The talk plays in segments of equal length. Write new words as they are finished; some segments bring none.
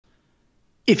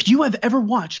If you have ever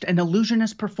watched an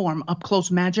illusionist perform up close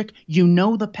magic, you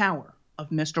know the power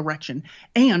of misdirection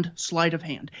and sleight of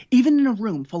hand. Even in a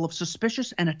room full of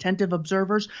suspicious and attentive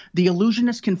observers, the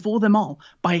illusionist can fool them all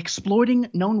by exploiting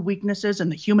known weaknesses in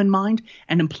the human mind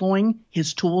and employing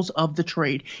his tools of the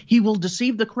trade. He will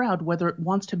deceive the crowd whether it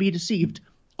wants to be deceived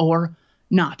or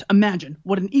not. Imagine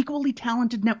what an equally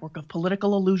talented network of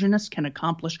political illusionists can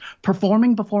accomplish,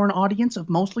 performing before an audience of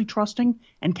mostly trusting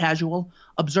and casual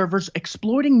observers,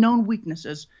 exploiting known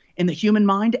weaknesses in the human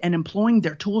mind and employing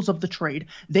their tools of the trade.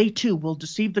 They too will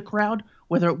deceive the crowd,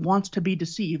 whether it wants to be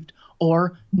deceived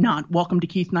or not. Welcome to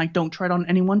Keith Knight, Don't Tread on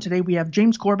Anyone. Today we have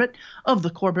James Corbett of the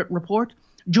Corbett Report.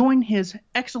 Join his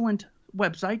excellent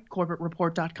website,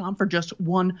 corbettreport.com, for just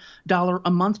 $1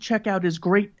 a month. Check out his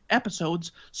great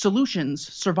episodes, Solutions,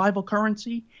 Survival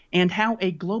Currency, and How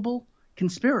a Global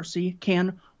Conspiracy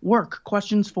Can Work.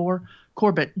 Questions for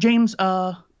Corbett. James,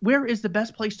 where is the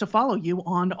best place to follow you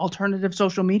on alternative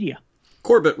social media?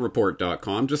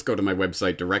 CorbettReport.com. Just go to my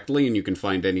website directly and you can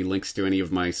find any links to any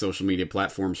of my social media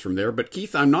platforms from there. But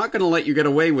Keith, I'm not going to let you get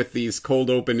away with these cold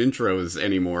open intros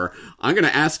anymore. I'm going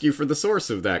to ask you for the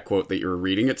source of that quote that you were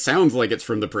reading. It sounds like it's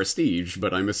from The Prestige,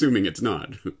 but I'm assuming it's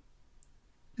not.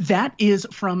 That is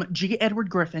from G. Edward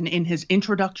Griffin in his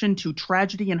Introduction to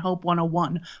Tragedy and Hope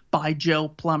 101 by Joe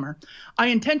Plummer. I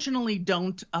intentionally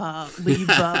don't I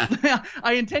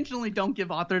intentionally don't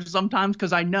give authors sometimes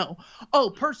because I know,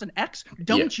 person X,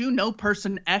 don't you know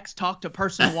person X talked to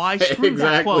person Y? Screw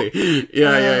exactly. That quote.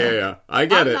 Yeah. I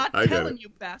get it. I'm not telling you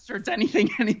bastards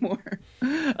anything anymore.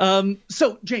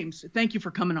 So, James, thank you for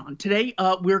coming on. Today,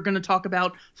 we're going to talk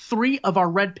about 3 of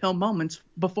our red pill moments.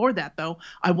 Before that, though,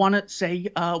 I want to say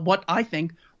what I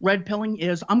think red pilling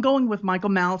is. I'm going with Michael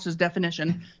Malice's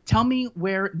definition. Tell me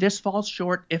where this falls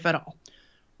short, if at all.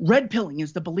 Red pilling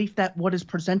is the belief that what is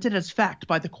presented as fact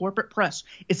by the corporate press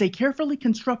is a carefully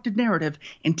constructed narrative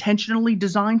intentionally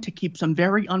designed to keep some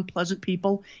very unpleasant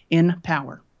people in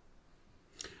power.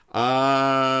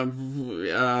 I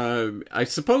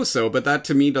suppose so, but that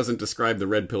to me doesn't describe the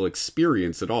red pill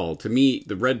experience at all. To me,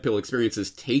 the red pill experience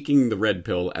is taking the red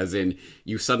pill, as in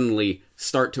you suddenly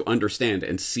start to understand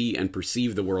and see and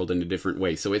perceive the world in a different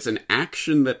way. So it's an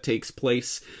action that takes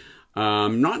place,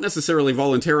 not necessarily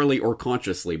voluntarily or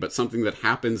consciously, but something that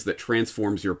happens that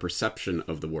transforms your perception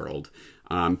of the world.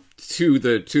 To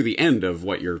the end of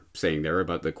what you're saying there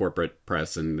about the corporate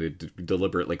press and the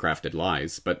deliberately crafted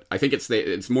lies. But I think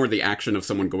it's more the action of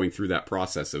someone going through that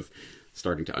process of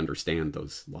starting to understand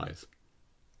those lies.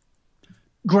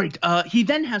 Great. He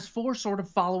then has 4 sort of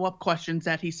follow-up questions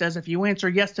that he says if you answer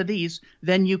yes to these,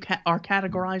 then you are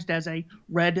categorized as a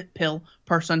red pill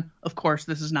person. Of course,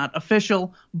 this is not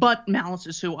official, but Malice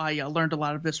is who I learned a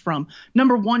lot of this from.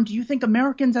 Number 1, do you think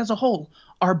Americans as a whole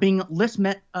are being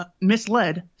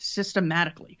misled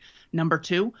systematically? Number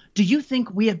 2, do you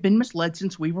think we have been misled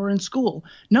since we were in school?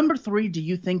 Number 3, do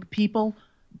you think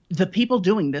the people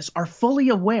doing this are fully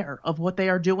aware of what they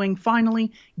are doing?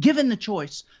 Finally, given the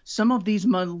choice, some of these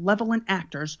malevolent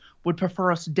actors would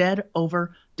prefer us dead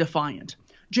over defiant.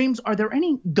 James, are there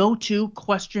any go-to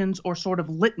questions or sort of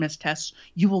litmus tests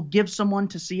you will give someone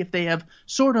to see if they have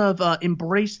sort of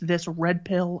embraced this red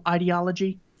pill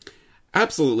ideology?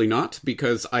 Absolutely not,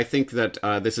 because I think that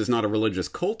this is not a religious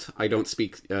cult. I don't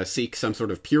seek some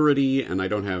sort of purity, and I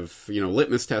don't have,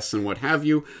 litmus tests and what have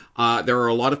you. There are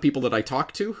a lot of people that I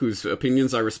talk to whose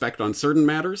opinions I respect on certain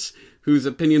matters, whose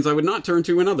opinions I would not turn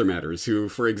to in other matters, who,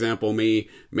 for example, may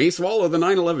swallow the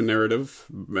 9/11 narrative,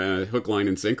 hook, line,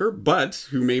 and sinker, but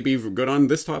who may be good on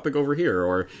this topic over here,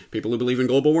 or people who believe in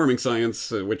global warming science,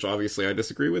 which obviously I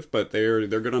disagree with, but they're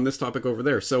good on this topic over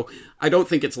there. So I don't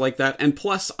think it's like that, and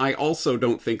plus, I also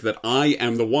don't think that I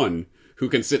am the one who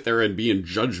can sit there and be in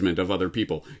judgment of other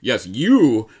people. Yes,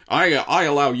 I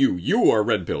allow you are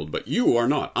red-pilled, but you are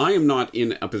not. I am not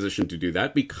in a position to do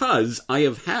that because I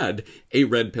have had a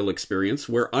red pill experience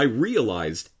where I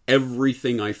realized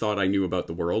everything I thought I knew about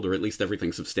the world, or at least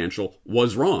everything substantial,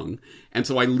 was wrong. And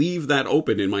so I leave that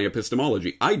open in my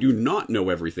epistemology. I do not know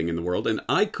everything in the world, and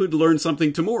I could learn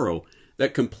something tomorrow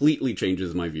that completely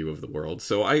changes my view of the world.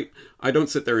 So I don't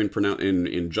sit there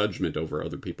in judgment over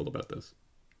other people about this.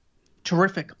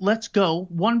 Terrific. Let's go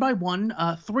one by one,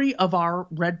 3 of our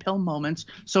red pill moments,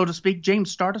 so to speak. James,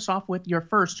 start us off with your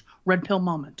first red pill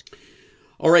moment.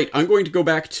 All right, I'm going to go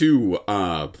back to,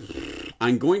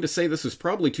 I'm going to say this was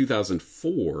probably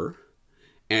 2004,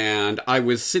 and I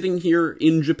was sitting here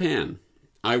in Japan.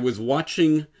 I was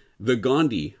watching the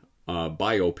Gandhi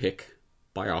biopic,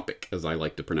 as I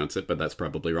like to pronounce it, but that's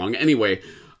probably wrong. Anyway,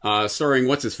 starring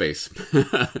what's-his-face?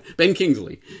 Ben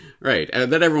Kingsley. Right,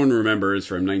 that everyone remembers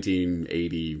from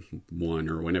 1981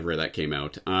 or whenever that came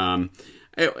out.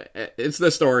 It's the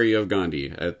story of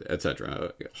Gandhi,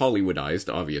 etc.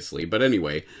 Hollywoodized, obviously. But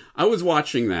anyway, I was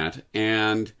watching that,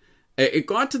 and it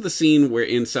got to the scene where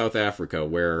in South Africa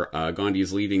where Gandhi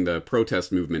is leading the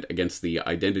protest movement against the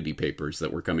identity papers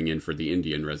that were coming in for the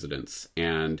Indian residents,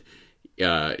 and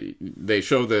they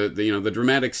show the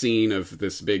dramatic scene of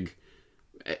this big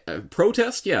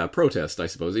protest, I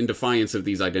suppose, in defiance of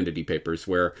these identity papers,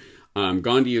 where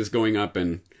Gandhi is going up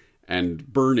and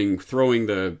throwing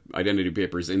the identity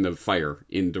papers in the fire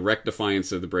in direct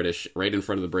defiance of the British, right in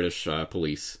front of the British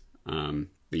police, the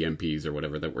MPs or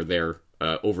whatever that were there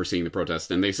overseeing the protest.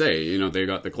 And they say, they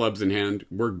got the clubs in hand,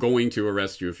 we're going to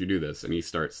arrest you if you do this. And he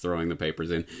starts throwing the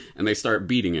papers in, and they start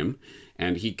beating him.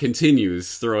 And he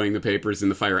continues throwing the papers in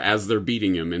the fire as they're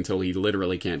beating him until he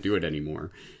literally can't do it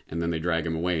anymore. And then they drag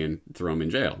him away and throw him in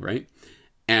jail, right?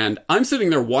 And I'm sitting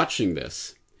there watching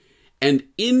this, and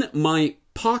in my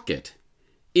pocket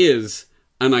is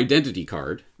an identity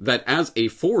card that, as a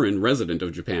foreign resident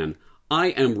of Japan, I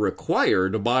am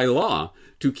required by law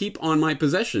to keep on my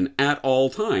possession at all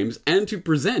times and to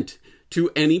present to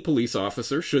any police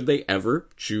officer should they ever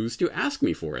choose to ask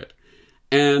me for it.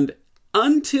 And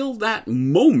until that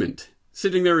moment,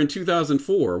 sitting there in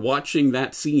 2004, watching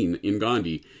that scene in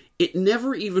Gandhi, it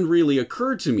never even really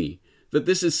occurred to me that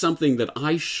this is something that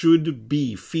I should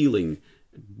be feeling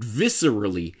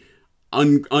viscerally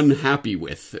unhappy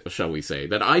with, shall we say.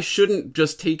 That I shouldn't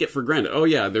just take it for granted. Oh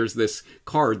yeah, there's this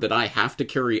card that I have to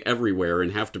carry everywhere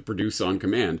and have to produce on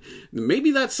command.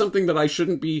 Maybe that's something that I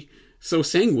shouldn't be so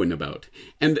sanguine about.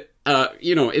 And,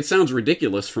 it sounds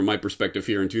ridiculous from my perspective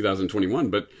here in 2021,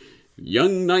 but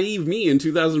young, naive me in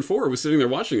 2004 was sitting there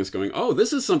watching this going, oh,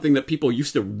 this is something that people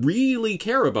used to really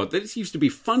care about. This used to be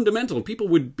fundamental. People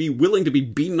would be willing to be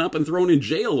beaten up and thrown in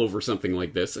jail over something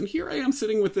like this. And here I am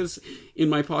sitting with this in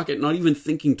my pocket, not even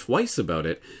thinking twice about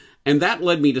it. And that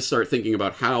led me to start thinking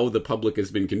about how the public has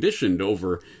been conditioned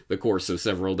over the course of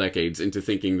several decades into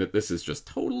thinking that this is just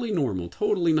totally normal,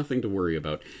 totally nothing to worry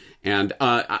about. And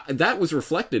that was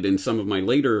reflected in some of my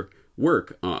later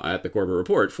work at the Corbett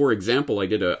Report. For example, I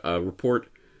did a report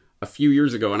a few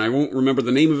years ago, and I won't remember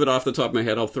the name of it off the top of my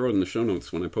head. I'll throw it in the show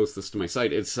notes when I post this to my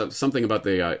site. It's something about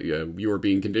you are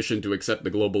being conditioned to accept the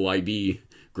global ID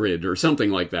grid or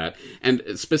something like that, and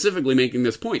specifically making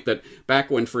this point that back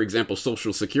when, for example,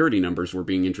 social security numbers were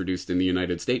being introduced in the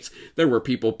United States, there were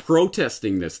people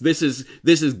protesting this. This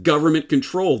is government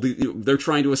control. They're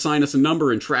trying to assign us a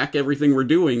number and track everything we're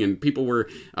doing, and people were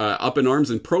up in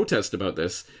arms in protest about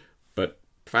this. But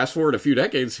fast forward a few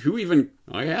decades,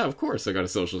 of course I got a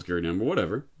social security number,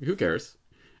 whatever, who cares?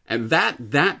 And that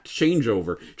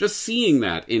changeover, just seeing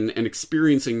that and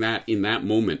experiencing that in that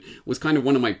moment was kind of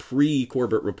one of my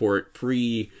pre-Corbett Report,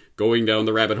 pre-going down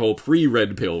the rabbit hole,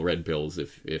 pre-red pills,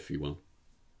 if you will.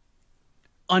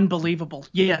 Unbelievable.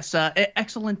 Yes,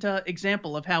 excellent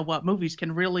example of how movies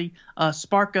can really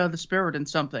spark the spirit in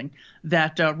something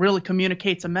that really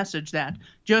communicates a message that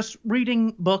just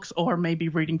reading books or maybe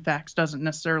reading facts doesn't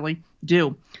necessarily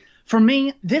do. For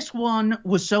me, this one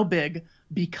was so big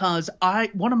because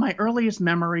one of my earliest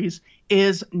memories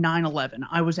is 9/11.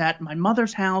 I was at my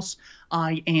mother's house.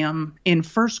 I am in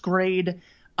first grade.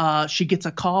 She gets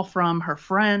a call from her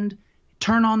friend.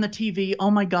 Turn on the TV.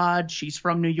 Oh my God, she's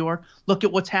from New York. Look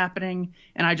at what's happening.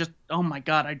 And oh my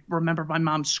God, I remember my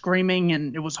mom screaming,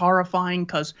 and it was horrifying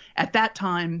because at that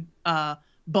time,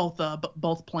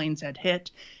 both planes had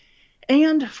hit.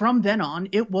 And from then on,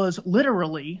 it was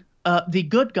literally the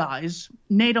good guys,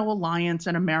 NATO alliance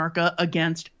and America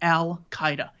against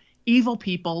Al-Qaeda. Evil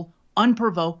people,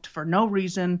 unprovoked for no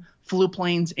reason, flew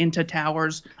planes into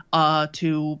towers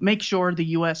to make sure the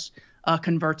U.S.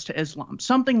 Converts to Islam,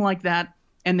 something like that,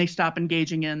 and they stop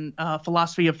engaging in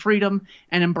philosophy of freedom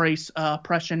and embrace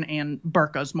oppression and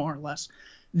burqas, more or less.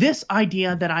 This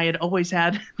idea that I had always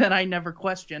had that I never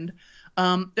questioned,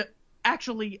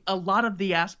 actually, a lot of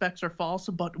the aspects are false,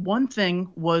 but one thing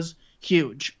was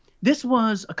huge. This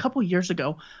was a couple years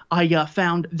ago. I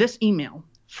found this email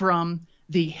from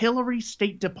the Hillary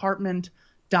State Department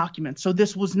document. So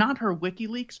this was not her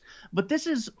WikiLeaks, but this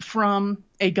is from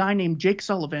a guy named Jake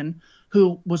Sullivan,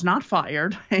 who was not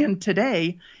fired and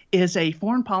today is a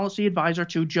foreign policy advisor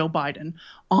to Joe Biden.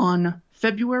 On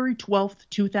February 12th,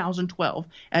 2012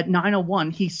 at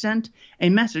 9:01, he sent a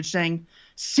message saying,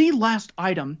 "See last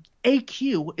item,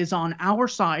 AQ is on our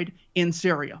side in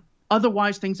Syria.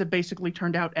 Otherwise, things have basically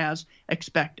turned out as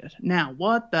expected." Now,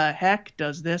 what the heck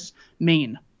does this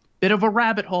mean? Bit of a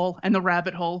rabbit hole, and the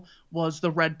rabbit hole was the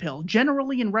Red Pill,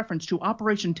 generally in reference to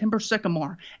Operation Timber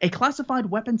Sycamore, a classified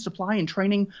weapons supply and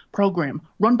training program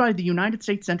run by the United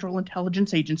States Central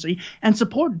Intelligence Agency and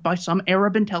supported by some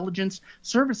Arab intelligence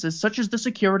services such as the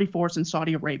Security Force in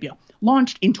Saudi Arabia.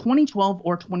 Launched in 2012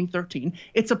 or 2013,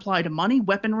 it supplied money,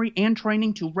 weaponry, and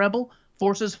training to rebel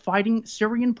forces fighting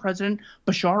Syrian President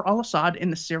Bashar al-Assad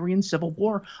in the Syrian civil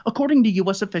war. According to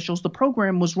U.S. officials, the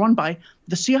program was run by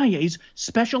the CIA's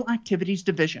Special Activities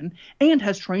Division and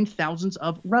has trained thousands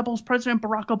of rebels. President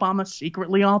Barack Obama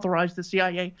secretly authorized the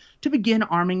CIA to begin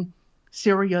arming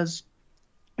Syria's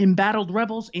embattled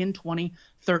rebels in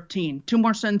 2013. Two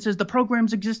more sentences. The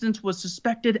program's existence was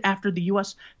suspected after the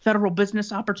U.S. Federal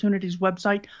Business Opportunities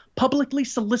website publicly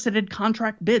solicited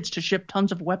contract bids to ship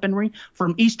tons of weaponry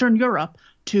from Eastern Europe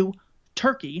to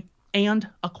Turkey and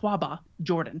Aqaba,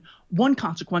 Jordan. One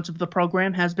consequence of the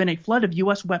program has been a flood of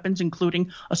U.S. weapons,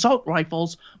 including assault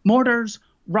rifles, mortars,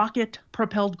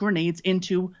 rocket-propelled grenades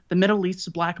into the Middle East's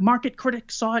black market.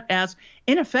 Critics saw it as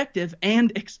ineffective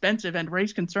and expensive and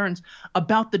raised concerns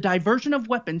about the diversion of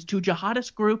weapons to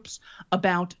jihadist groups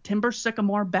about Timber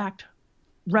Sycamore-backed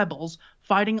rebels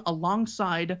fighting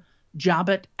alongside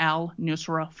Jabhat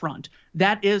al-Nusra Front.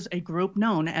 That is a group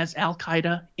known as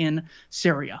Al-Qaeda in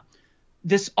Syria.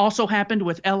 This also happened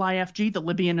with LIFG, the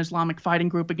Libyan Islamic fighting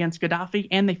group against Gaddafi,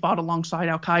 and they fought alongside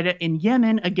al-Qaeda in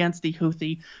Yemen against the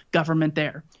Houthi government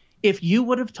there. If you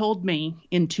would have told me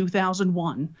in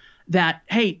 2001 that,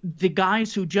 hey, the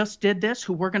guys who just did this,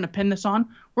 who we're going to pin this on,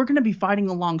 we're going to be fighting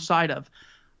alongside of,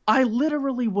 I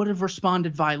literally would have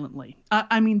responded violently.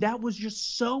 I mean, that was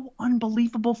just so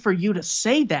unbelievable for you to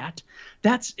say that.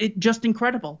 That's just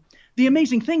incredible. The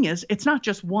amazing thing is, it's not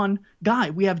just one guy.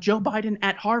 We have Joe Biden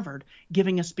at Harvard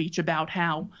giving a speech about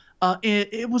how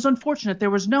it was unfortunate there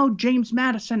was no James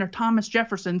Madison or Thomas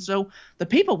Jefferson, so the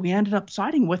people we ended up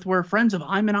siding with were friends of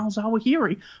Ayman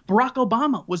al-Zawahiri. Barack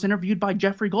Obama was interviewed by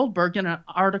Jeffrey Goldberg in an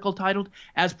article titled,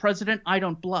 "As President, I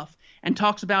Don't Bluff," and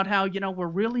talks about how, we're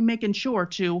really making sure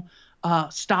to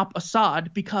stop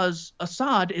Assad because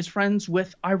Assad is friends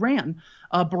with Iran.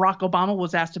 Barack Obama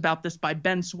was asked about this by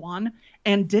Ben Swann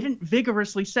and didn't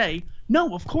vigorously say,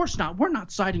 no, of course not. We're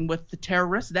not siding with the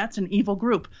terrorists. That's an evil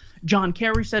group. John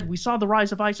Kerry said, we saw the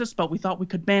rise of ISIS, but we thought we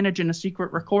could manage in a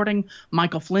secret recording.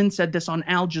 Michael Flynn said this on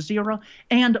Al Jazeera.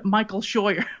 And Michael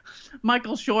Scheuer,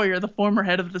 the former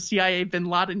head of the CIA Bin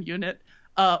Laden unit,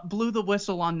 blew the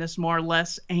whistle on this more or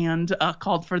less and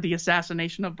called for the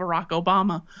assassination of Barack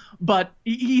Obama. But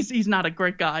he's not a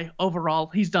great guy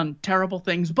overall. He's done terrible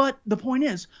things. But the point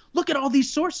is, look at all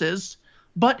these sources.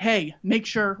 But hey, make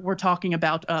sure we're talking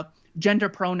about gender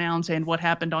pronouns and what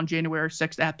happened on January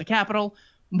 6th at the Capitol.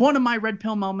 One of my red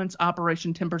pill moments,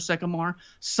 Operation Timber Sycamore,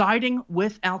 siding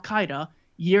with Al-Qaeda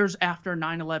years after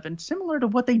 9/11, similar to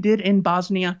what they did in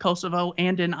Bosnia, Kosovo,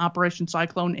 and in Operation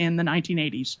Cyclone in the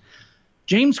 1980s.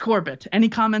 James Corbett, any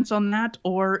comments on that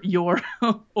or your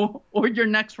or your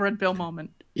next red pill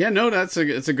moment? Yeah, no, it's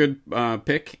a good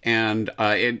pick, and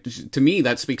to me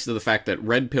that speaks to the fact that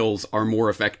red pills are more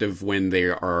effective when they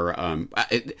are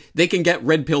they can get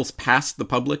red pills past the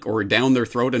public or down their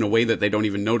throat in a way that they don't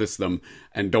even notice them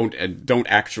and don't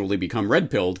actually become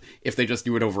red pilled if they just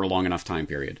do it over a long enough time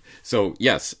period. So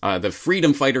yes, the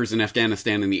freedom fighters in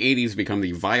Afghanistan in the 80s become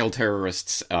the vile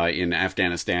terrorists in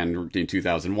Afghanistan in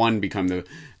 2001, become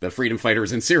the freedom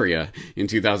fighters in Syria in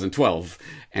 2012.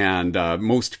 And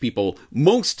most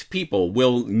people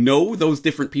will know those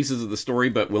different pieces of the story,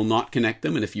 but will not connect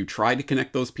them. And if you try to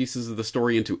connect those pieces of the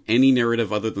story into any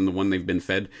narrative other than the one they've been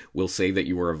fed, will say that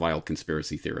you are a vile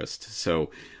conspiracy theorist.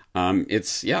 So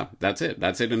that's it.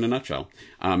 That's it in a nutshell.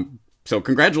 So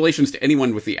congratulations to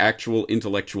anyone with the actual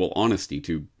intellectual honesty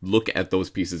to look at those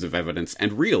pieces of evidence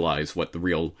and realize what the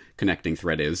real connecting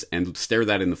thread is and stare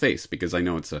that in the face, because I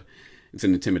know it's an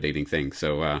intimidating thing.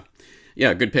 So,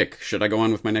 yeah, good pick. Should I go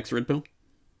on with my next red pill?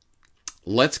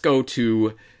 Let's go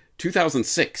to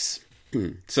 2006.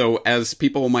 So, as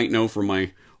people might know from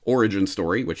my origin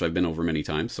story, which I've been over many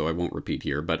times, so I won't repeat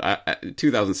here, but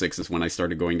 2006 is when I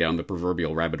started going down the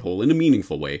proverbial rabbit hole in a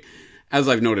meaningful way. As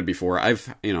I've noted before,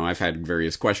 I've had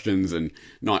various questions and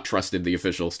not trusted the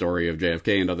official story of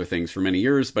JFK and other things for many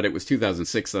years, but it was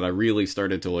 2006 that I really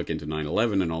started to look into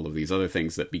 9/11 and all of these other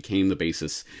things that became the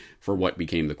basis for what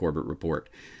became the Corbett Report.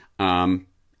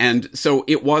 And so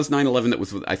it was 9/11 that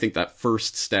was, I think, that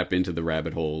first step into the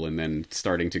rabbit hole, and then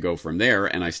starting to go from there,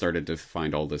 and I started to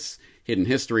find all this hidden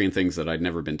history and things that I'd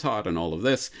never been taught and all of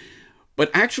this.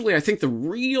 But actually, I think the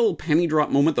real penny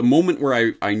drop moment, the moment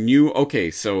where I knew,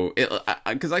 okay, so,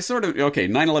 because I sort of, okay,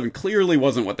 9/11 clearly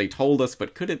wasn't what they told us,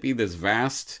 but could it be this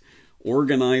vast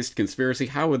organized conspiracy?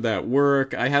 How would that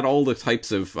work? I had all the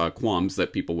types of qualms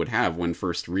that people would have when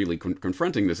first really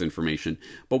confronting this information.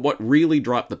 But what really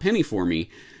dropped the penny for me,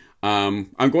 I'm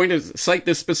going to cite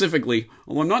this specifically,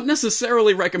 although I'm not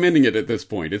necessarily recommending it at this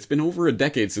point. It's been over a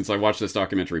decade since I watched this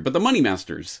documentary. But The Money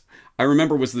Masters, I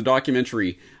remember, was the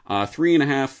documentary,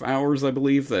 3.5 hours, I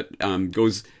believe, that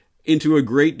goes into a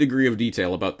great degree of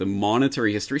detail about the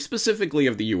monetary history, specifically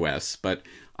of the U.S., but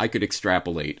I could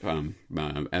extrapolate.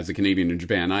 As a Canadian in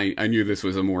Japan, I knew this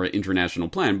was a more international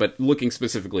plan, but looking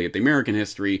specifically at the American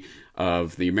history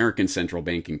of the American central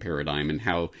banking paradigm and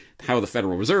how the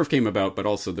Federal Reserve came about, but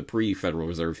also the pre-Federal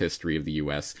Reserve history of the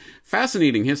U.S.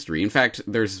 Fascinating history. In fact,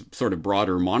 there's sort of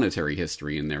broader monetary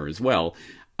history in there as well.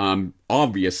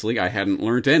 Obviously, I hadn't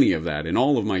learned any of that in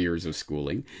all of my years of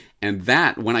schooling. And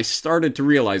that, when I started to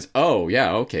realize, oh,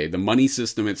 yeah, okay, the money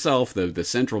system itself, the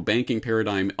central banking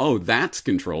paradigm, oh, that's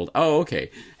controlled. Oh,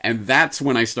 okay. And that's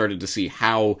when I started to see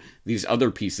how these other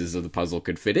pieces of the puzzle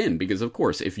could fit in. Because, of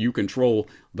course, if you control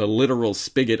the literal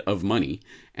spigot of money,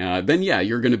 then, yeah,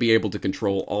 you're going to be able to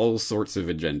control all sorts of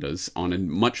agendas on a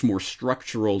much more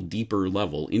structural, deeper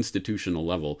level, institutional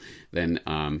level, than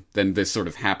this sort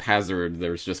of haphazard,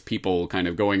 there's just people kind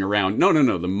of going around.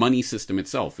 No, the money system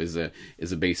itself is a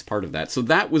base part of that. So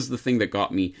that was the thing that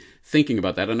got me thinking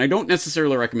about that. And I don't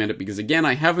necessarily recommend it because, again,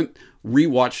 I haven't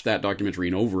rewatched that documentary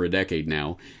in over a decade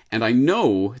now. And I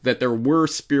know that there were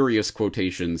spurious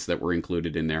quotations that were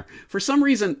included in there. For some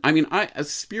reason, I mean,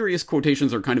 spurious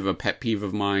quotations are kind of a pet peeve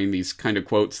of mine. These kind of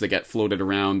quotes that get floated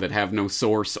around that have no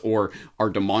source or are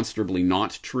demonstrably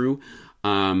not true.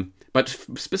 But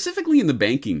specifically in the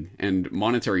banking and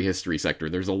monetary history sector,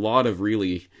 there's a lot of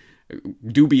really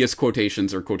dubious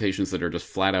quotations or quotations that are just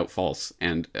flat out false,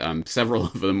 and several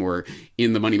of them were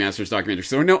in the Money Masters documentary.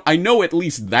 So I know at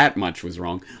least that much was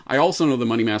wrong. I also know the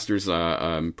Money Masters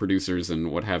producers and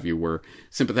what have you were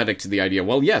sympathetic to the idea,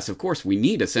 well, yes, of course, we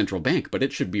need a central bank, but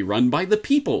it should be run by the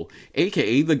people,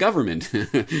 aka the government.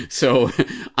 So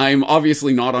I'm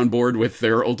obviously not on board with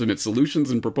their ultimate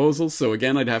solutions and proposals, so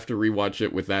again, I'd have to rewatch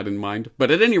it with that in mind.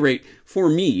 But at any rate, for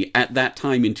me, at that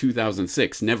time in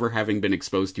 2006, never having been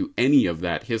exposed to any of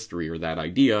that history or that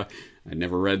idea, I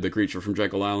never read The Creature from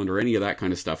Jekyll Island or any of that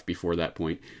kind of stuff before that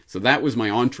point. So that was my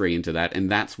entree into that,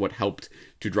 and that's what helped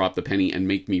to drop the penny and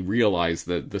make me realize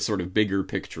the sort of bigger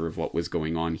picture of what was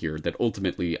going on here that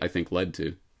ultimately, I think, led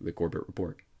to the Corbett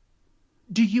Report.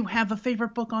 Do you have a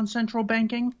favorite book on central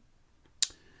banking?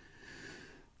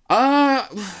 Yeah,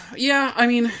 I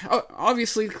mean,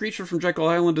 obviously The Creature from Jekyll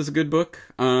Island is a good book.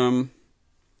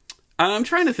 I'm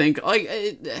trying to think. Like,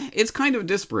 it's kind of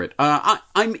disparate.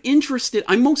 I'm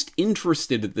most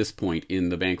interested at this point in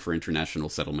the Bank for International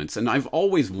Settlements, and I've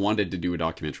always wanted to do a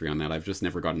documentary on that. I've just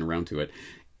never gotten around to it.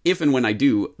 If and when I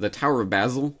do, The Tower of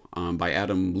Basel by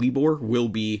Adam Libor will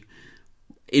be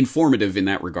informative in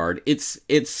that regard. It's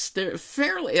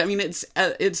fairly. I mean, it's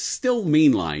still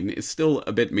mainline. It's still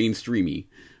a bit mainstreamy,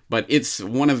 but it's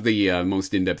one of the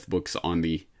most in-depth books on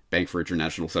the Bank for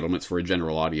International Settlements for a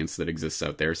general audience that exists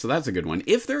out there. So that's a good one.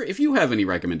 If you have any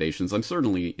recommendations, I'm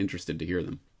certainly interested to hear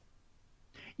them.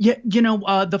 Yeah,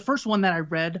 the first one that I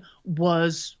read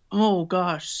was,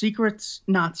 not Secrets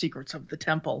of the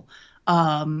Temple.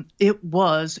 It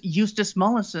was Eustace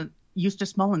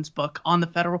Mullen's book on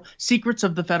the Secrets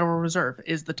of the Federal Reserve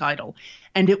is the title.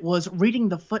 And it was reading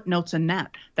the footnotes in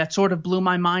that sort of blew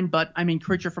my mind. But I mean,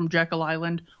 Creature from Jekyll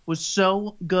Island was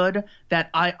so good that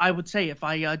I would say if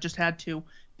I just had to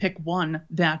pick one,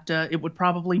 that it would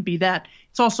probably be that.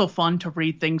 It's also fun to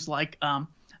read things like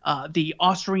the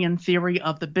Austrian Theory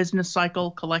of the Business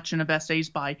Cycle, collection of essays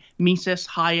by Mises,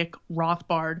 Hayek,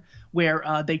 Rothbard,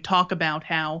 where they talk about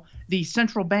how the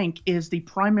central bank is the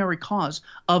primary cause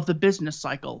of the business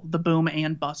cycle, the boom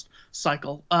and bust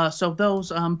cycle. So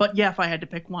those, but yeah, if I had to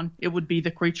pick one, it would be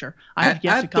The Creature. I have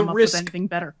yet to come up with anything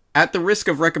better. At the risk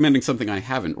of recommending something I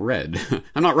haven't read,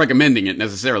 I'm not recommending it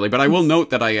necessarily, but I will note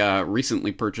that I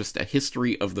recently purchased A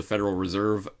History of the Federal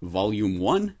Reserve, Volume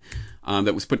 1,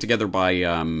 that was put together by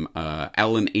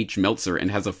Alan H. Meltzer and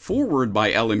has a foreword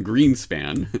by Alan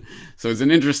Greenspan. So it's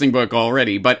an interesting book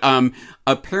already, but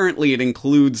apparently it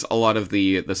includes a lot of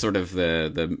the sort of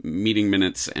the meeting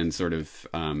minutes and sort of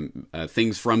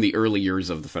things from the early years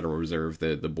of the Federal Reserve,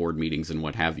 the board meetings and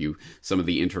what have you, some of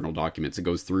the internal documents. It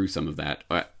goes through some of that.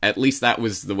 At least that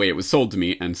was the way it was sold to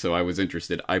me, and so I was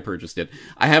interested. I purchased it.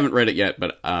 I haven't read it yet,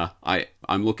 but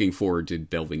I'm looking forward to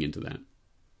delving into that.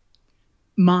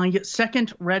 My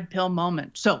second red pill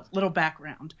moment. So, little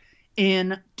background.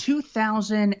 In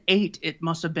 2008, it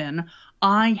must have been,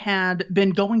 I had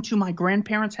been going to my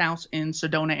grandparents' house in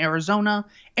Sedona, Arizona.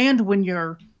 And when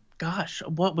you're gosh,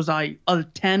 what was I,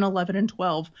 10, 11, and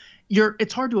 12,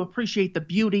 it's hard to appreciate the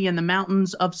beauty and the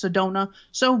mountains of Sedona,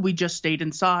 so we just stayed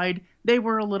inside. They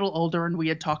were a little older, and we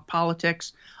had talked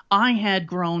politics. I had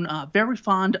grown very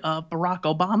fond of Barack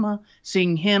Obama,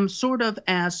 seeing him sort of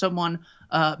as someone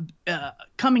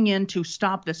coming in to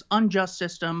stop this unjust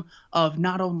system of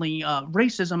not only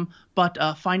racism,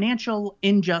 but financial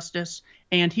injustice.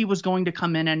 And he was going to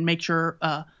come in and make sure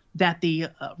that the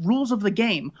rules of the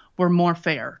game were more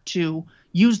fair, to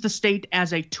use the state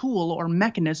as a tool or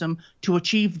mechanism to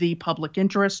achieve the public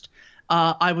interest.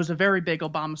 I was a very big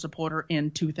Obama supporter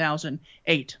in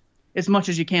 2008. As much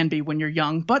as you can be when you're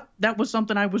young, but that was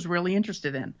something I was really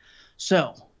interested in.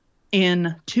 So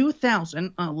in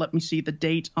 2000, let me see the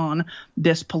date on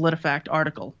this PolitiFact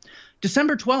article.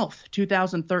 December 12th,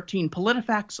 2013,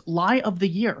 PolitiFact's Lie of the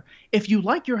Year. If you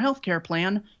like your healthcare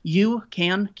plan, you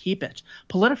can keep it.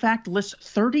 PolitiFact lists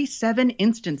 37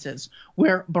 instances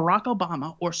where Barack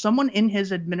Obama or someone in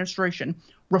his administration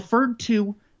referred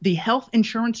to the health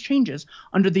insurance changes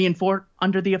under the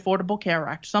Affordable Care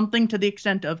Act, something to the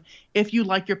extent of, if you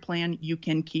like your plan, you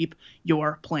can keep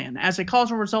your plan. As a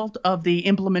causal result of the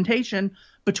implementation,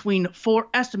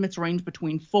 estimates range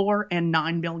between 4 and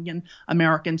 9 million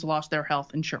Americans lost their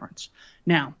health insurance.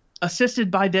 Now, assisted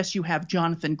by this, you have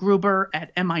Jonathan Gruber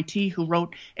at MIT, who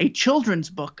wrote a children's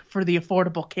book for the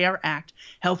Affordable Care Act,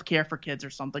 Healthcare for Kids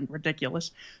or something ridiculous,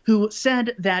 who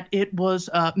said that it was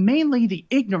mainly the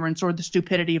ignorance or the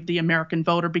stupidity of the American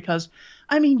voter because,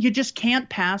 I mean, you just can't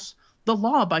pass the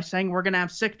law by saying we're going to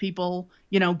have sick people,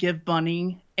 give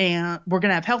money, and we're going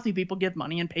to have healthy people give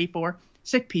money and pay for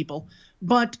sick people.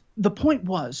 But the point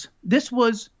was, this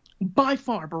was by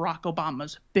far Barack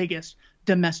Obama's biggest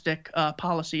domestic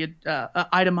policy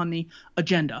item on the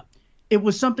agenda. It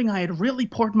was something I had really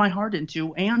poured my heart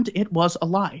into, and it was a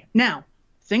lie. Now,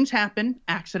 things happen,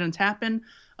 accidents happen.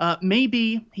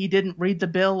 Maybe he didn't read the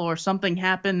bill or something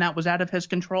happened that was out of his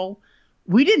control.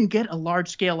 We didn't get a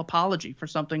large-scale apology for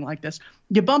something like this.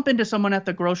 You bump into someone at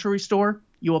the grocery store,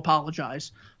 you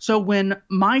apologize. So when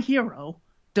my hero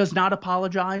does not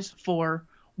apologize for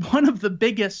one of the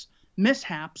biggest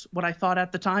mishaps, what I thought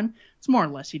at the time, it's more or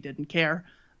less he didn't care.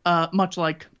 Much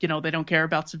like, they don't care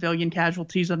about civilian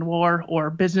casualties in war or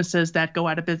businesses that go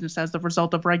out of business as the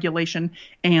result of regulation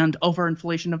and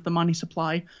overinflation of the money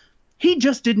supply. He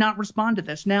just did not respond to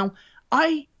this. Now,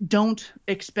 I don't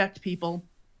expect people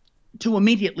to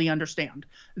immediately understand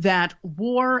that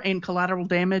war and collateral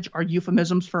damage are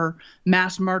euphemisms for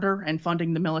mass murder and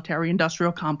funding the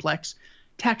military-industrial complex.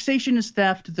 Taxation is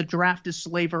theft, the draft is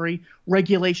slavery,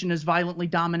 regulation is violently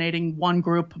dominating one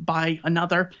group by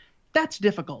another. That's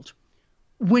difficult.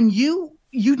 When you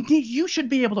should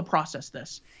be able to process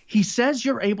this. He says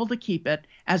you're able to keep it.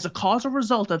 As a causal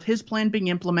result of his plan being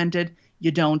implemented,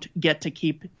 you don't get to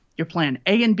keep your plan.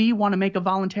 A and B want to make a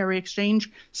voluntary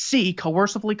exchange. C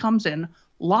coercively comes in,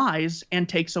 lies, and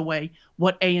takes away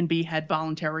what A and B had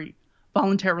voluntarily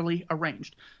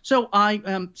arranged. So I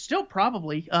am still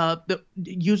probably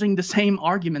using the same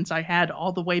arguments I had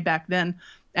all the way back then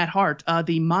at heart.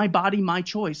 The my body, my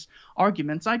choice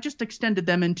arguments, I just extended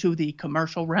them into the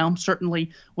commercial realm.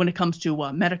 Certainly when it comes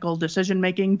to medical decision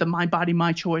making, the my body,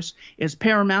 my choice is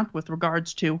paramount with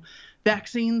regards to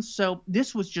vaccines. So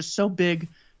this was just so big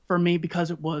for me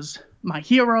because it was my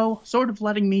hero sort of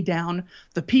letting me down,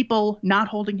 the people not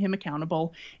holding him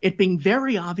accountable, it being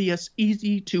very obvious,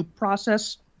 easy to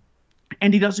process,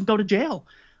 and he doesn't go to jail.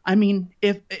 I mean,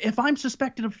 if I'm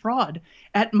suspected of fraud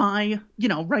at my,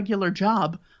 regular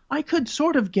job, I could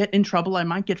sort of get in trouble. I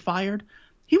might get fired.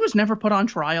 He was never put on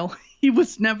trial. He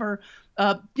was never,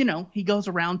 he goes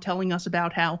around telling us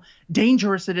about how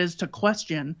dangerous it is to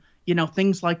question,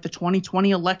 things like the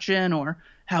 2020 election or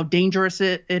how dangerous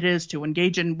it is to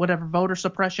engage in whatever voter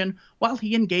suppression while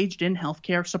he engaged in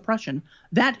healthcare suppression.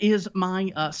 That is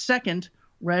my second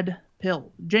red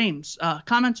pill. James,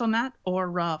 comments on that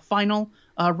or final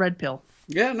red pill?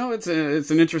 Yeah, no, it's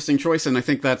an interesting choice, and I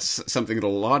think that's something that a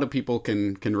lot of people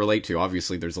can relate to.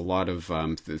 Obviously, there's a lot of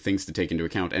things to take into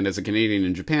account, and as a Canadian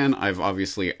in Japan,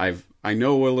 I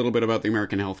know a little bit about the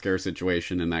American healthcare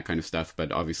situation and that kind of stuff,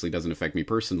 but obviously doesn't affect me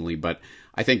personally. But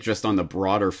I think just on the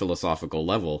broader philosophical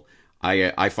level,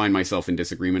 I find myself in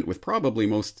disagreement with probably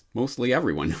mostly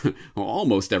everyone,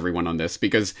 almost everyone on this,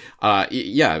 because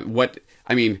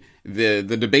I mean, the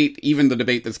debate, even the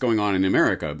debate that's going on in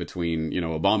America between,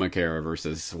 Obamacare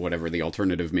versus whatever the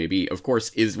alternative may be, of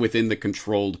course, is within the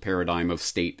controlled paradigm of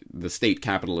the state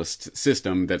capitalist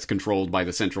system that's controlled by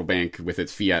the central bank with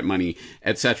its fiat money,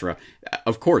 etc.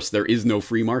 Of course, there is no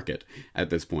free market at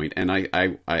this point, and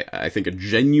I think a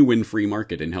genuine free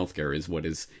market in healthcare is what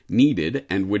is needed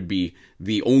and would be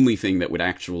the only thing that would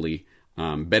actually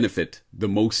benefit the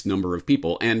most number of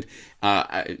people. And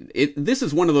this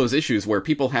is one of those issues where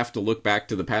people have to look back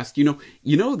to the past.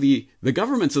 The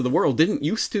governments of the world didn't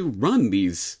used to run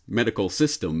these medical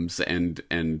systems and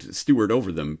steward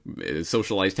over them,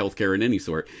 socialized healthcare in any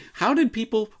sort. How did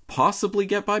people possibly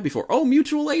get by before? Oh,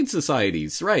 mutual aid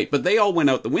societies, right. But they all went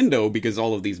out the window because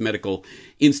all of these medical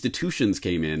institutions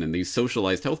came in and these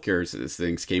socialized healthcare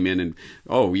things came in, and,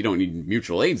 we don't need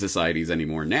mutual aid societies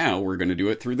anymore. Now we're going to do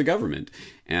it through the government.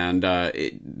 And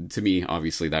to me,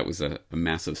 obviously, that was a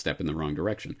massive step in the wrong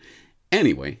direction.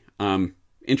 Anyway,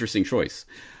 interesting choice.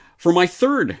 For my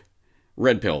third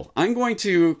red pill, I'm going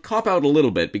to cop out a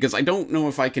little bit because I don't know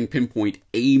if I can pinpoint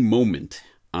a moment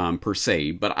per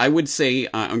se, but I would say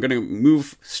I'm going to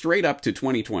move straight up to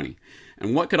 2020.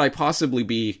 And what could I possibly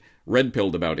be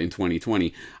red-pilled about in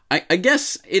 2020? I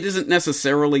guess it isn't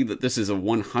necessarily that this is a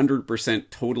 100%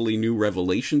 totally new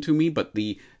revelation to me, but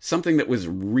something that was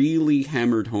really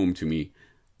hammered home to me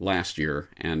last year,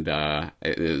 and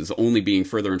is only being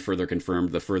further and further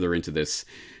confirmed the further into this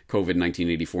COVID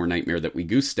 1984 nightmare that we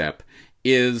goose step,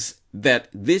 is that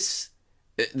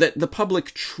that the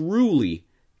public truly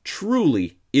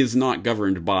is not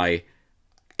governed by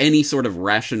any sort of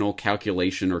rational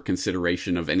calculation or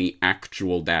consideration of any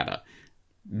actual data.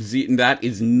 That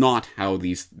is not how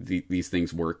these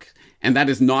things work, and that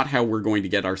is not how we're going to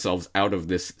get ourselves out of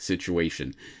this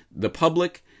situation. The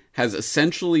public has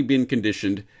essentially been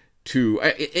conditioned to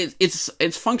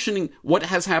it's functioning. What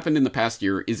has happened in the past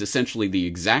year is essentially the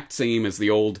exact same as the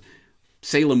old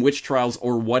Salem witch trials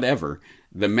or whatever.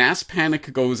 The mass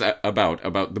panic goes about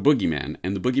the boogeyman,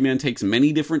 and the boogeyman takes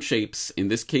many different shapes. In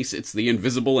this case, it's the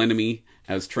invisible enemy,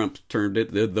 as Trump termed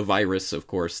it, the virus, of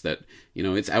course, that,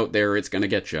 it's out there, it's going to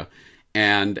get you.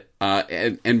 And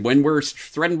when we're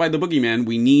threatened by the boogeyman,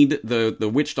 we need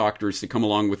the witch doctors to come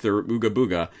along with their ooga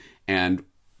booga, and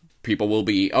people will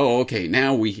be, okay,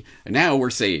 now we're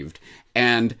saved.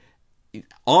 And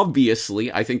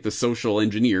obviously, I think the social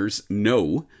engineers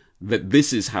know that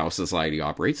this is how society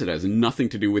operates. It has nothing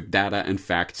to do with data and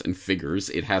facts and figures.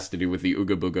 It has to do with the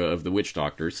ooga booga of the witch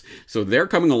doctors. So they're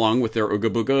coming along with their ooga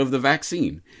booga of the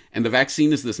vaccine. And the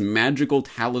vaccine is this magical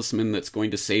talisman that's going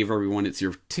to save everyone. It's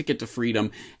your ticket to freedom.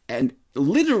 And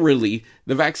literally,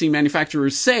 the vaccine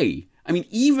manufacturers say,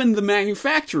 even the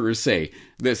manufacturers say,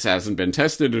 this hasn't been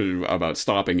tested about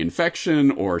stopping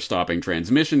infection or stopping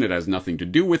transmission. It has nothing to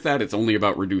do with that. It's only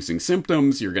about reducing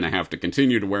symptoms. You're going to have to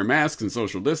continue to wear masks and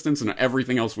social distance and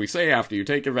everything else we say after you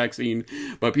take your vaccine.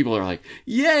 But people are like,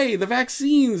 yay, the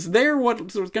vaccines, they're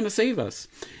what's going to save us.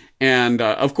 And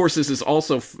of course, this is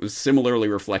also similarly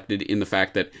reflected in the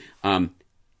fact that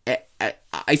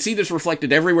I see this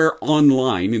reflected everywhere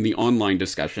online in the online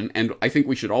discussion, and I think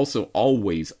we should also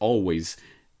always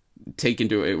take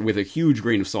into it with a huge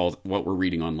grain of salt what we're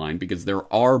reading online, because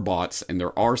there are bots and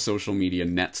there are social media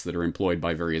nets that are employed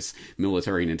by various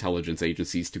military and intelligence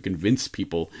agencies to convince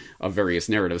people of various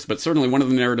narratives. But certainly one of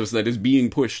the narratives that is being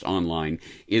pushed online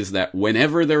is that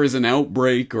whenever there is an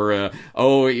outbreak or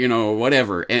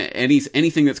whatever,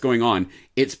 anything that's going on,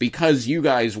 it's because you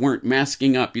guys weren't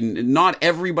masking up. Not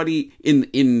everybody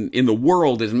in the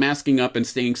world is masking up and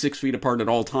staying 6 feet apart at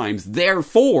all times.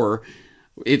 Therefore,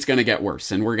 it's going to get worse,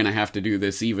 and we're going to have to do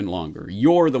this even longer.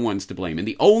 You're the ones to blame, and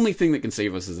the only thing that can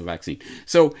save us is a vaccine.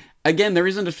 So, again, there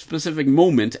isn't a specific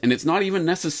moment, and it's not even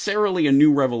necessarily a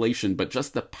new revelation, but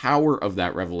just the power of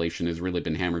that revelation has really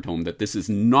been hammered home, that this is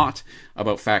not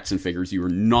about facts and figures. You are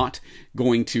not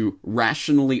going to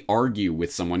rationally argue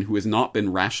with someone who has not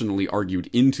been rationally argued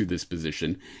into this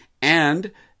position,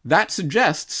 and that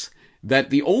suggests that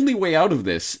the only way out of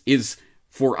this is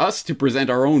for us to present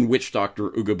our own witch doctor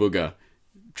ooga booga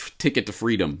ticket to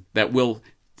freedom that will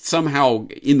somehow,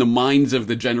 in the minds of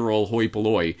the general hoi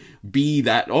polloi, be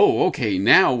that, okay,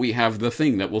 now we have the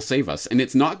thing that will save us. And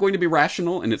it's not going to be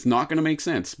rational, and it's not going to make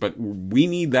sense, but we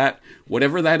need that,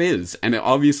 whatever that is. And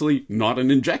obviously not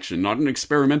an injection, not an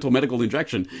experimental medical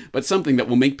injection, but something that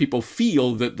will make people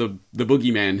feel that the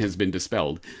boogeyman has been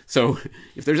dispelled. So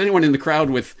if there's anyone in the crowd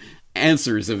with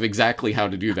answers of exactly how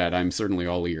to do that, I'm certainly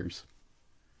all ears.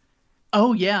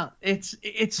 Oh, yeah. It's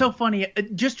so funny.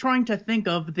 Just trying to think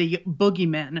of the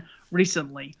boogeymen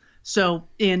recently. So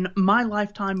in my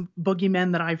lifetime,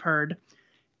 boogeymen that I've heard,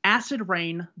 acid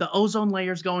rain, the ozone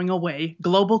layers going away,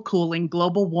 global cooling,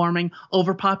 global warming,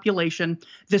 overpopulation.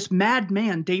 This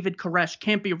madman, David Koresh,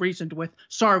 can't be reasoned with.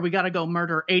 Sorry, we got to go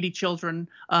murder 80 children.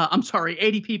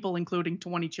 80 people, including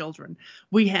 20 children.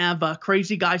 We have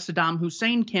crazy guy Saddam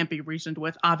Hussein, can't be reasoned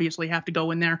with. Obviously have to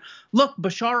go in there. Look,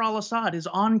 Bashar al-Assad is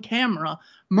on camera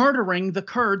murdering the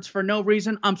Kurds for no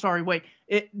reason. I'm sorry, wait.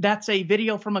 That's a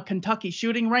video from a Kentucky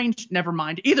shooting range. Never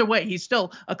mind. Either way, he's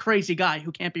still a crazy guy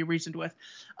who can't be reasoned with.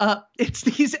 It's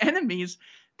these enemies.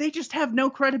 They just have no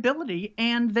credibility,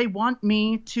 and they want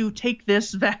me to take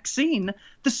this vaccine.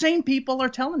 The same people are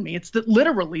telling me. It's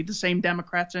literally the same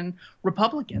Democrats and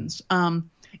Republicans.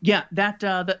 Yeah,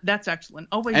 that's excellent.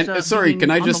 Always. And sorry,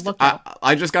 can I just?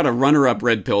 I just got a runner-up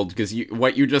red pilled because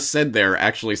what you just said there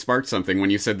actually sparked something when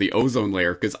you said the ozone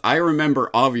layer. Because I remember,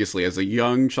 obviously, as a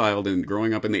young child and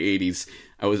growing up in the '80s,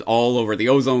 I was all over the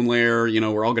ozone layer. You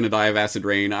know, we're all going to die of acid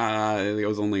rain. The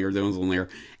ozone layer, the ozone layer.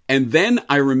 And then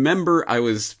I remember I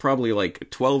was probably like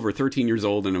 12 or 13 years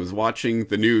old, and I was watching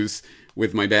the news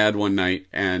with my dad one night,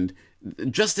 and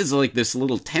just as like this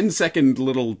little 10-second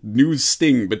little news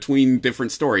sting between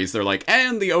different stories, they're like,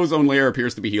 and the ozone layer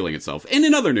appears to be healing itself. And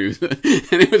in other news, and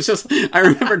it was just, I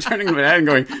remember turning to my dad and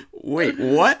going, wait,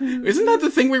 what? Isn't that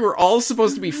the thing we were all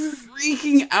supposed to be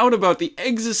freaking out about, the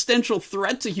existential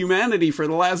threat to humanity for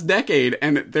the last decade?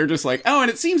 And they're just like, oh, and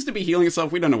it seems to be healing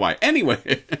itself. We don't know why.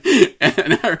 Anyway,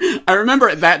 and I remember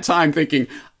at that time thinking,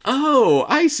 oh,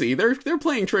 I see. They're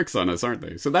playing tricks on us, aren't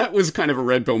they? So that was kind of a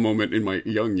red pill moment in my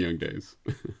young days.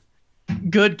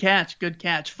 Good catch. Good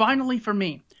catch. Finally, for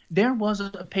me, there was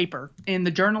a paper in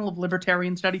the Journal of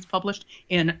Libertarian Studies published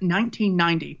in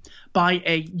 1990 by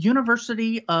a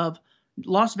University of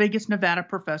Las Vegas, Nevada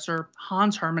professor,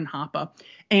 Hans Hermann Hoppe.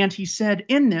 And he said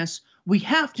in this, we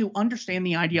have to understand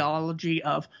the ideology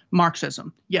of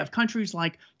Marxism. You have countries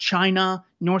like China,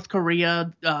 North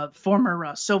Korea,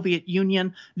 former Soviet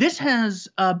Union. This has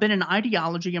been an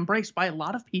ideology embraced by a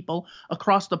lot of people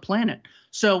across the planet.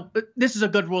 So this is a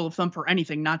good rule of thumb for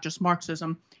anything, not just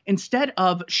Marxism. Instead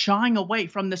of shying away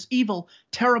from this evil,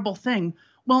 terrible thing,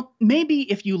 well,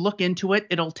 maybe if you look into it,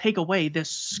 it'll take away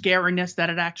this scariness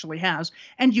that it actually has,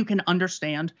 and you can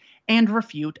understand and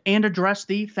refute and address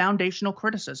the foundational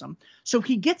criticism. So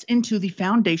he gets into the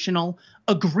foundational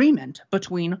agreement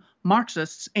between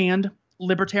Marxists and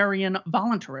libertarian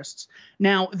voluntarists.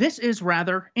 Now, this is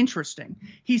rather interesting.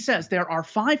 He says there are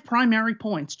 5 primary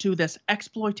points to this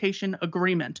exploitation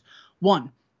agreement.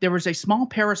 1, there is a small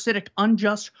parasitic,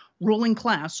 unjust ruling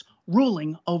class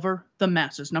ruling over the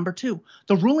masses. Number 2,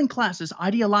 the ruling class is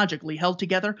ideologically held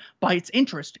together by its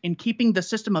interest in keeping the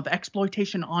system of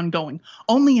exploitation ongoing.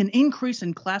 Only an increase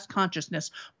in class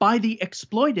consciousness by the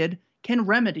exploited can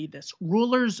remedy this.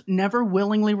 Rulers never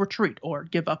willingly retreat or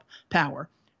give up power.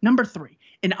 Number 3,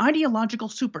 an ideological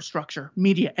superstructure,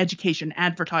 media, education,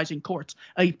 advertising, courts,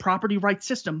 a property rights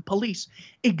system, police,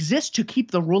 exists to keep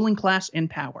the ruling class in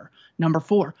power. Number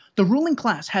 4, the ruling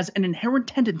class has an inherent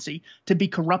tendency to be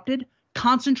corrupted,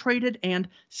 concentrated, and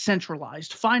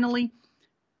centralized. Finally,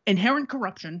 inherent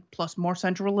corruption plus more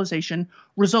centralization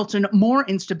results in more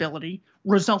instability,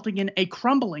 resulting in a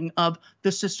crumbling of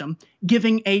the system,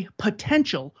 giving a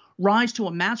potential rise to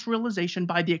a mass realization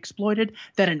by the exploited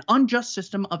that an unjust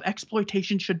system of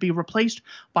exploitation should be replaced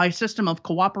by a system of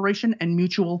cooperation and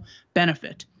mutual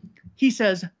benefit. He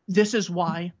says this is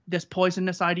why this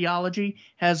poisonous ideology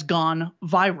has gone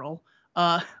viral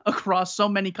across so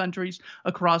many countries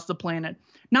across the planet.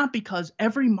 Not because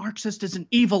every Marxist is an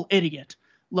evil idiot.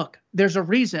 Look, there's a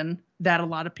reason that a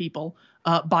lot of people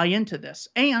buy into this.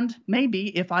 And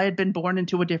maybe if I had been born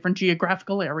into a different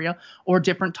geographical area or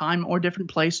different time or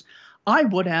different place, I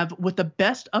would have, with the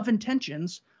best of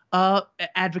intentions,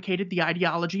 advocated the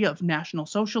ideology of National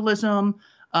Socialism,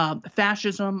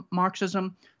 fascism,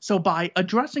 Marxism. So by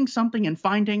addressing something and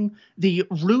finding the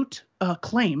root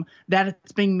claim that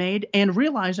it's being made and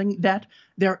realizing that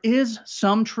there is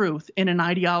some truth in an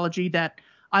ideology that,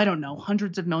 I don't know,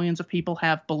 hundreds of millions of people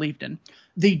have believed in.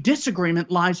 The disagreement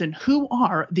lies in who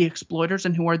are the exploiters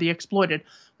and who are the exploited.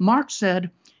 Marx said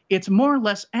it's more or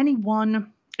less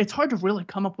anyone. It's hard to really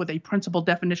come up with a principled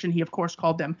definition. He, of course,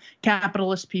 called them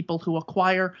capitalist people who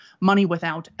acquire money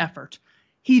without effort.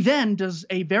 He then does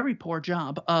a very poor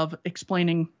job of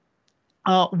explaining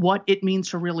what it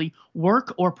means to really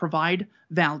work or provide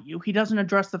value. He doesn't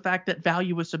address the fact that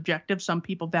value is subjective. Some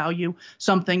people value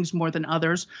some things more than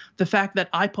others. The fact that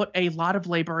I put a lot of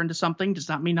labor into something does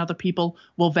not mean other people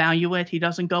will value it. He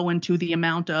doesn't go into the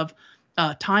amount of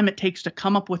time it takes to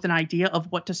come up with an idea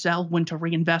of what to sell, when to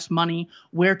reinvest money,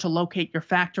 where to locate your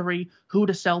factory, who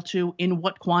to sell to, in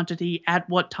what quantity, at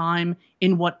what time,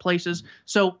 in what places.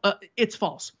 So it's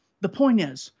false. The point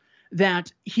is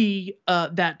that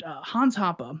Hans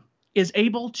Hoppe is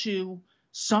able to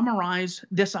summarize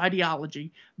this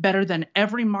ideology better than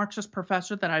every Marxist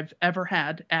professor that I've ever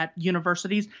had at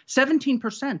universities.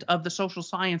 17% of the social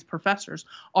science professors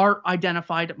are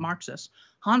identified Marxists.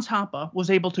 Hans Hoppe was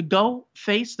able to go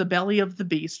face the belly of the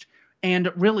beast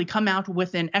and really come out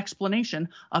with an explanation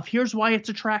of here's why it's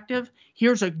attractive,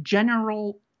 here's a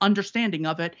general understanding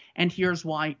of it, and here's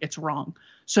why it's wrong.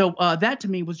 So that to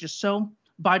me was just so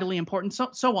vitally important.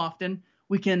 So often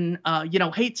we can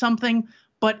hate something,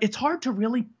 but it's hard to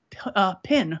really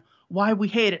pin why we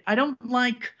hate it. I don't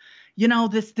like,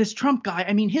 this Trump guy.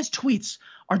 I mean, his tweets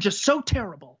are just so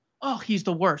terrible. Oh, he's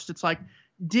the worst. It's like,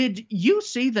 did you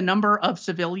see the number of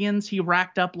civilians he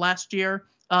racked up last year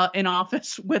in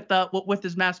office with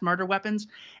his mass murder weapons?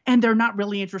 And they're not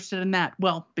really interested in that.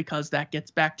 Well, because that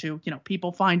gets back to,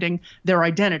 people finding their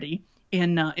identity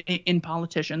in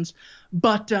politicians.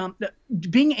 But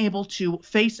being able to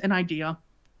face an idea,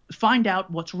 find out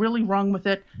what's really wrong with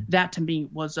it, that to me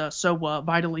was so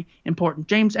vitally important.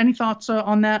 James, any thoughts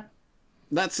on that?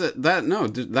 That's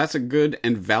a good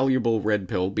and valuable red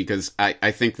pill, because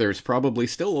I think there's probably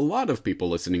still a lot of people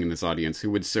listening in this audience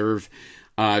who would serve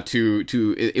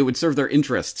it would serve their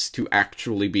interests to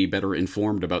actually be better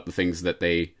informed about the things that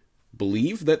they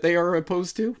believe that they are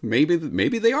opposed to. Maybe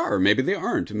they are, maybe they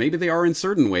aren't. Maybe they are in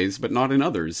certain ways, but not in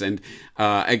others. And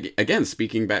again,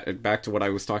 speaking back to what I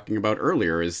was talking about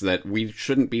earlier, is that we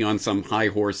shouldn't be on some high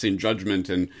horse in judgment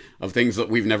and of things that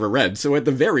we've never read. So at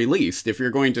the very least, if you're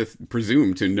going to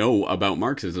presume to know about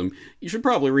Marxism, you should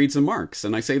probably read some Marx.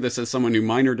 And I say this as someone who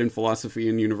minored in philosophy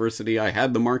in university. I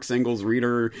had the Marx Engels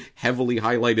reader heavily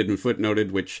highlighted and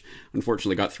footnoted, which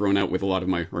unfortunately got thrown out with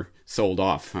or sold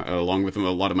off, along with a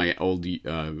lot of my old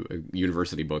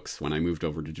university books when I moved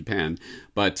over to Japan.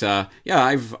 But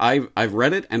I've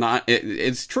read it, and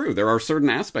it's true. There are certain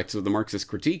aspects of the Marxist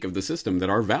critique of the system that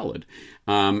are valid.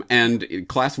 And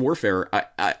class warfare,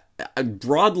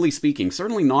 broadly speaking,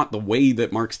 certainly not the way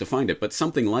that Marx defined it, but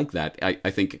something like that, I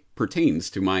think pertains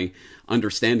to my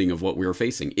understanding of what we're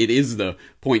facing. It is the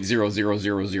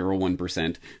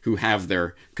 0.00001% who have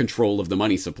their control of the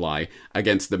money supply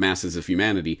against the masses of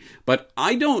humanity. But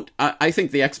I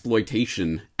think the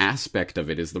exploitation aspect of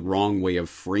it is the wrong way of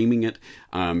framing it,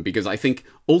 because I think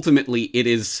ultimately it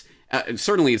is...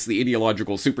 certainly it's the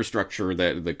ideological superstructure,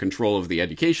 the control of the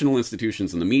educational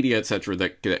institutions and the media, etc.,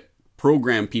 that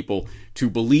program people to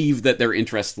believe that their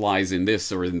interest lies in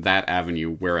this or in that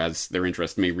avenue, whereas their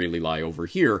interest may really lie over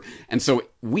here. And so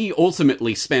we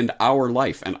ultimately spend our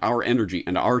life and our energy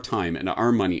and our time and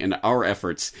our money and our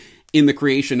efforts in the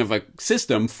creation of a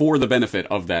system for the benefit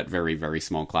of that very, very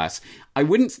small class. I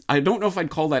don't know if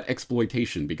I'd call that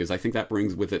exploitation, because I think that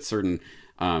brings with it certain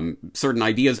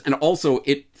ideas, and also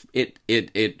it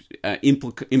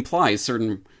implies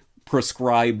certain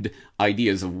prescribed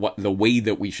ideas of what the way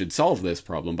that we should solve this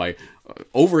problem, by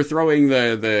overthrowing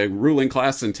the ruling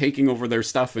class and taking over their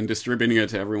stuff and distributing it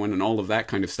to everyone and all of that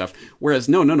kind of stuff. Whereas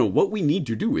no, what we need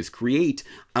to do is create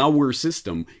our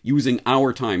system using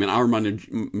our time and our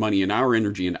money and our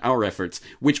energy and our efforts,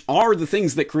 which are the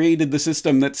things that created the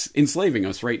system that's enslaving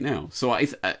us right now. So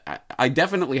I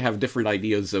definitely have different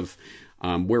ideas of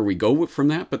where we go from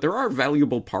that, but there are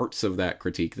valuable parts of that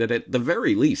critique that at the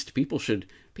very least people should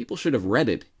have read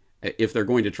it if they're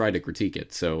going to try to critique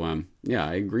it. So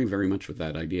I agree very much with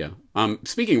that idea.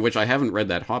 Speaking of which, I haven't read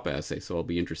that Hoppe essay, so I'll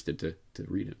be interested to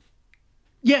read it.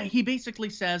 Yeah, he basically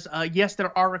says, yes,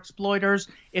 there are exploiters.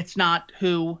 It's not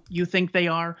who you think they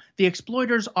are. The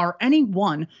exploiters are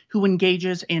anyone who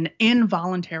engages in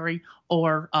involuntary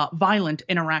or violent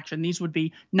interaction. These would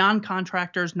be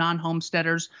non-contractors,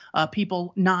 non-homesteaders,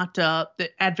 people not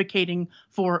advocating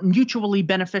for mutually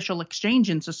beneficial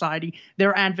exchange in society.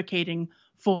 They're advocating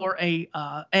for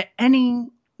any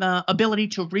ability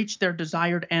to reach their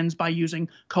desired ends by using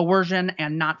coercion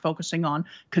and not focusing on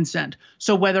consent.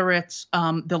 So whether it's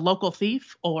the local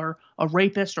thief or a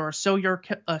rapist or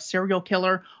a serial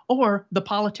killer or the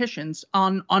politicians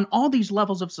on all these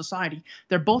levels of society,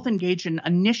 they're both engaged in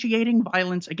initiating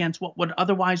violence against what would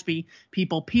otherwise be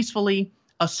people peacefully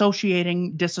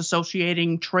associating,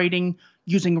 disassociating, trading,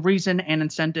 using reason and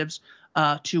incentives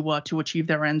to achieve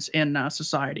their ends in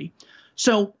society.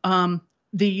 So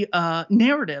the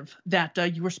narrative that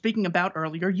you were speaking about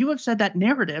earlier, you have said that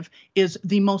narrative is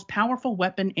the most powerful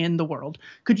weapon in the world.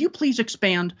 Could you please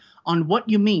expand on what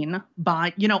you mean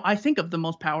by, I think of the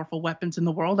most powerful weapons in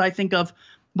the world. I think of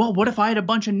Well, what if I had a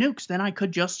bunch of nukes? Then I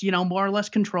could just, more or less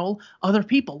control other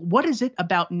people. What is it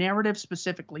about narrative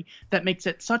specifically that makes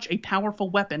it such a powerful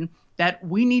weapon that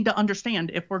we need to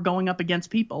understand if we're going up against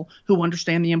people who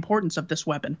understand the importance of this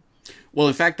weapon? Well,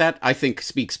 in fact, that I think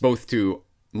speaks both to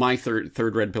my third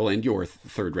red pill and your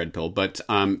third red pill, but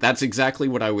that's exactly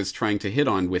what I was trying to hit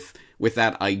on with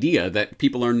that idea that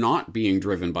people are not being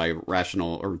driven by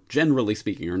rational, or generally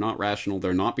speaking, are not rational.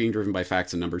 They're not being driven by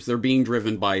facts and numbers. They're being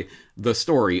driven by the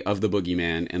story of the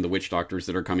boogeyman and the witch doctors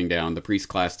that are coming down, the priest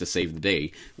class to save the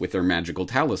day with their magical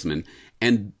talisman.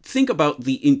 And think about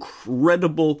the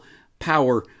incredible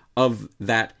power of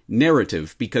that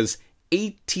narrative, because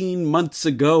 18 months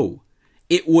ago,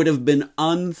 it would have been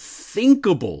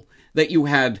unthinkable that you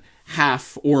had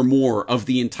half or more of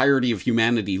the entirety of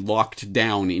humanity locked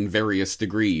down in various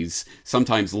degrees,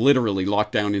 sometimes literally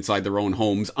locked down inside their own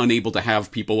homes, unable to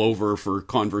have people over for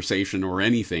conversation or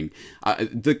anything.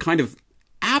 The kind of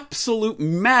absolute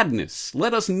madness.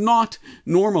 Let us not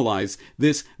normalize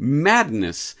this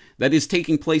madness that is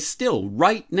taking place still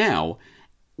right now.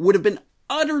 Would have been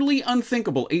utterly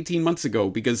unthinkable 18 months ago,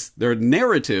 because their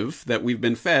narrative that we've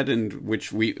been fed, and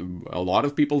which a lot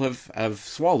of people have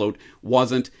swallowed,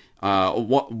 wasn't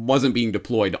being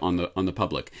deployed on the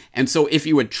public. And so if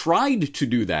you had tried to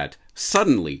do that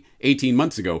suddenly 18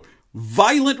 months ago,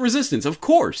 violent resistance, of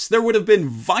course, there would have been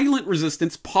violent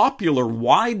resistance, popular,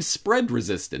 widespread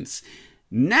resistance.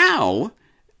 Now,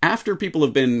 after people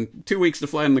have been 2 weeks to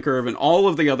flatten the curve and all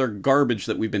of the other garbage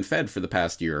that we've been fed for the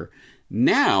past year,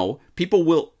 now, people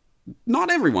will, not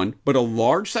everyone, but a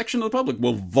large section of the public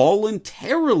will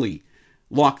voluntarily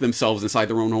lock themselves inside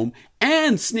their own home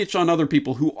and snitch on other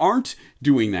people who aren't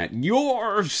doing that.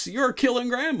 You're killing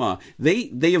grandma.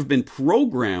 They have been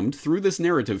programmed through this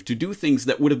narrative to do things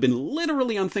that would have been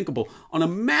literally unthinkable on a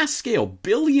mass scale.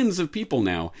 Billions of people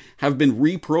now have been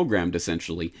reprogrammed,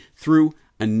 essentially, through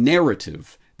a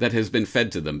narrative that has been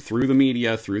fed to them through the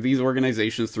media, through these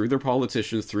organizations, through their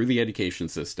politicians, through the education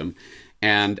system.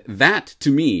 And that,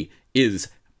 to me, is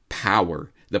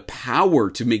power. The power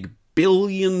to make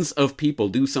billions of people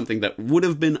do something that would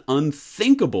have been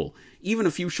unthinkable even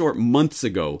a few short months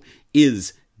ago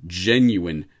is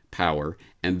genuine power.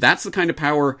 And that's the kind of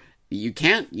power you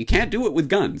can't do it with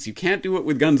guns. You can't do it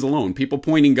with guns alone. People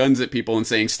pointing guns at people and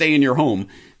saying, stay in your home.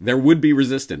 There would be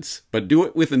resistance. But do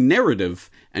it with a narrative,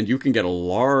 and you can get a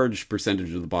large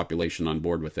percentage of the population on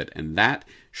board with it. And that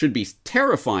should be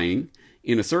terrifying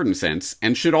in a certain sense,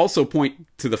 and should also point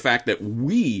to the fact that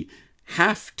we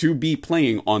have to be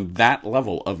playing on that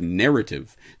level of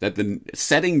narrative, that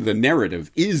setting the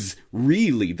narrative is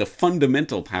really the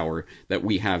fundamental power that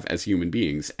we have as human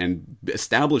beings, and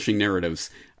establishing narratives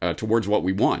towards what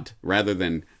we want, rather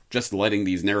than just letting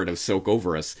these narratives soak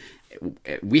over us.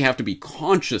 We have to be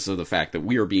conscious of the fact that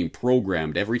we are being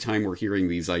programmed every time we're hearing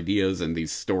these ideas and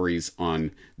these stories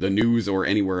on the news or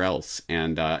anywhere else.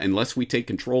 And unless we take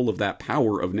control of that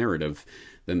power of narrative,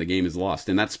 then the game is lost.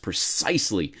 And that's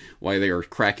precisely why they are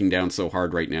cracking down so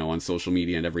hard right now on social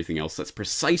media and everything else. That's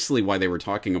precisely why they were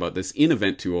talking about this in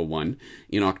Event 201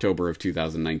 in October of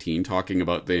 2019, talking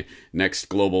about the next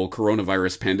global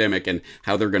coronavirus pandemic and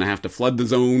how they're going to have to flood the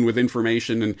zone with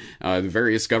information, and the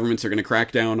various governments are going to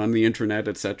crack down on the internet,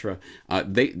 etc.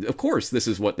 Of course, this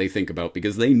is what they think about,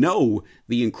 because they know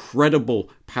the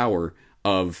incredible power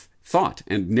of thought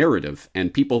and narrative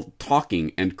and people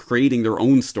talking and creating their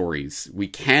own stories. We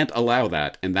can't allow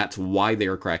that, and that's why they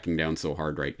are cracking down so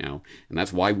hard right now. And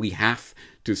that's why we have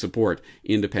to support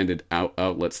independent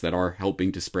outlets that are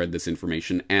helping to spread this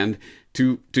information, and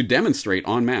to demonstrate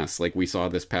en masse, like we saw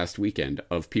this past weekend,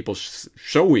 of people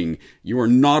showing you are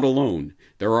not alone.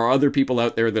 There are other people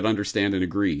out there that understand and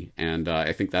agree, and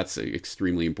I think that's an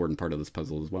extremely important part of this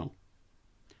puzzle as well.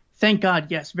 Thank God,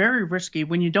 yes. Very risky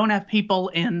when you don't have people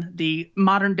in the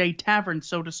modern day tavern,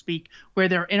 so to speak, where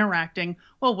they're interacting.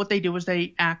 Well, what they do is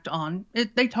they act on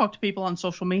it. They talk to people on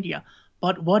social media.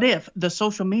 But what if the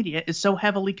social media is so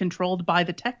heavily controlled by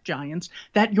the tech giants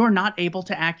that you're not able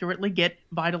to accurately get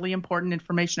vitally important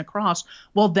information across?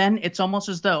 Well, then it's almost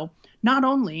as though not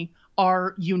only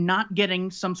are you not getting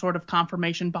some sort of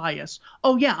confirmation bias.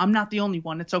 Oh, yeah, I'm not the only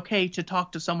one. It's okay to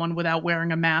talk to someone without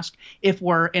wearing a mask if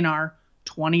we're in our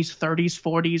 20s, 30s,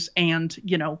 40s, and,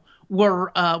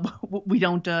 we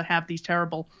don't have these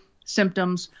terrible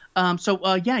symptoms.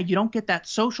 Yeah, you don't get that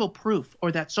social proof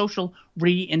or that social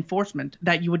reinforcement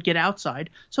that you would get outside.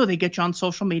 So they get you on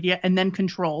social media and then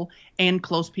control and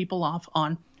close people off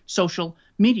on social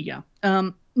media.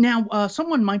 Now,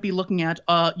 someone might be looking at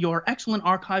your excellent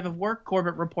archive of work,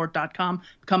 CorbettReport.com.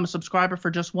 Become a subscriber for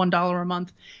just $1 a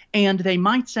month. And they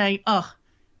might say, ugh,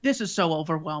 This is so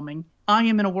overwhelming. I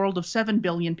am in a world of 7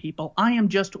 billion people. I am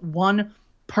just one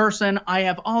person. I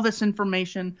have all this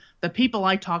information. The people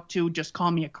I talk to just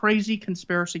call me a crazy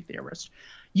conspiracy theorist.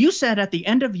 You said at the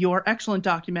end of your excellent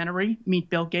documentary, Meet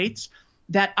Bill Gates,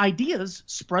 that ideas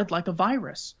spread like a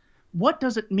virus. What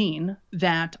does it mean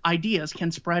that ideas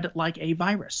can spread like a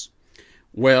virus?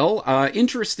 Well,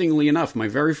 interestingly enough, my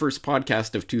very first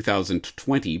podcast of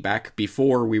 2020, back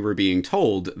before we were being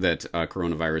told that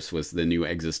coronavirus was the new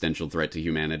existential threat to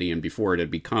humanity, and before it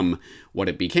had become what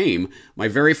it became, my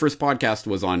very first podcast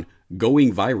was on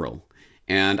going viral.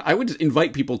 And I would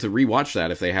invite people to rewatch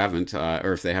that if they haven't,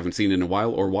 or if they haven't seen it in a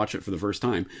while, or watch it for the first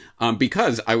time,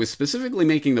 because I was specifically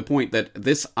making the point that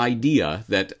this idea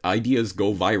that ideas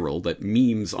go viral, that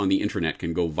memes on the internet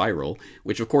can go viral,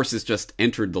 which of course has just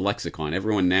entered the lexicon.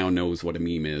 Everyone now knows what a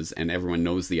meme is, and everyone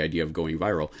knows the idea of going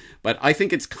viral. But I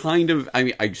think it's kind of, I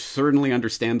mean, I certainly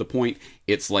understand the point.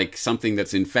 It's like something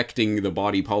that's infecting the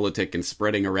body politic and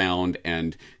spreading around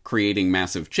and creating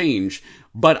massive change.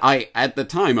 But at the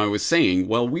time, I was saying,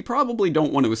 well, we probably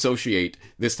don't want to associate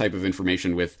this type of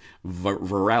information with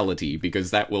virality,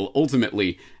 because that will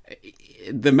ultimately,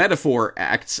 the metaphor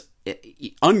acts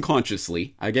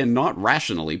unconsciously, again, not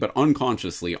rationally, but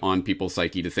unconsciously on people's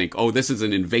psyche to think, oh, this is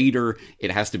an invader,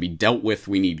 it has to be dealt with,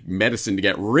 we need medicine to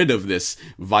get rid of this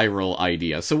viral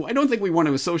idea. So I don't think we want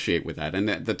to associate with that. And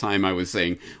at the time I was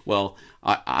saying, well,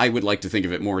 I would like to think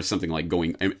of it more as something like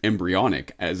going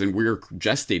embryonic, as in we're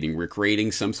gestating, we're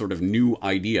creating some sort of new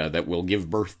idea that will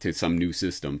give birth to some new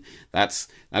system. That's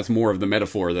more of the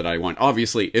metaphor that I want.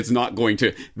 Obviously, it's not going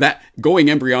to, that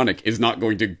going embryonic is not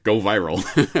going to go viral.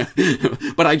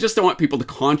 But I just don't want people to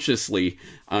consciously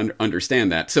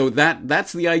understand that. So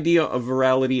that's the idea of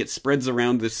virality. It spreads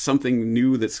around this something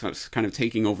new that's kind of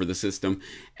taking over the system.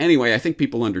 Anyway, I think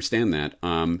people understand that.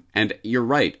 And you're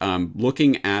right.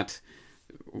 Looking at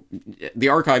the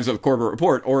archives of Corbett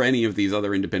Report or any of these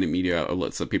other independent media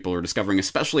outlets that people are discovering,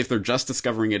 especially if they're just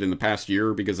discovering it in the past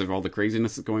year because of all the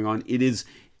craziness that's going on, it is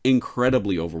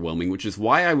incredibly overwhelming, which is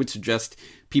why I would suggest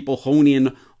people hone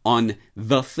in on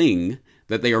the thing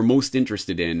that they are most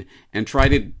interested in and try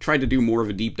to do more of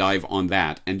a deep dive on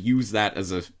that and use that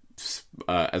as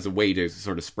a way to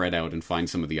sort of spread out and find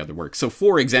some of the other work. So,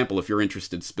 for example, if you're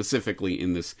interested specifically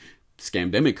in this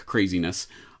scamdemic craziness,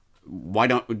 why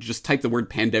don't just type the word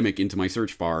pandemic into my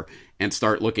search bar and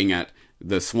start looking at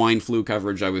the swine flu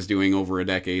coverage I was doing over a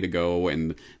decade ago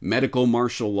and medical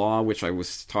martial law, which I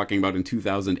was talking about in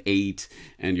 2008,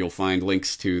 and you'll find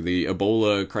links to the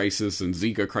Ebola crisis and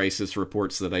Zika crisis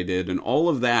reports that I did, and all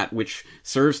of that, which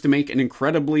serves to make an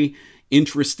incredibly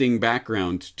interesting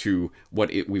background to what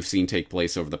we've seen take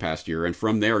place over the past year. And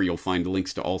from there, you'll find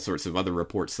links to all sorts of other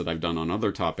reports that I've done on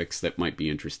other topics that might be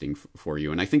interesting for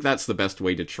you. And I think that's the best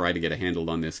way to try to get a handle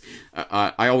on this.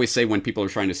 I always say when people are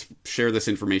trying to share this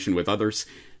information with others,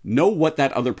 know what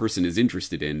that other person is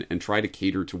interested in and try to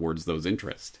cater towards those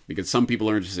interests. Because some people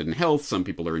are interested in health, some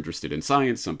people are interested in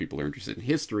science, some people are interested in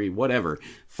history, whatever.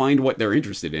 Find what they're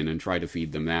interested in and try to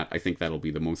feed them that. I think that'll be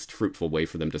the most fruitful way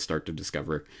for them to start to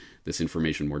discover this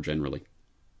information more generally.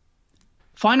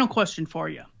 Final question for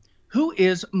you. Who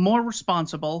is more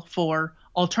responsible for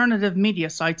alternative media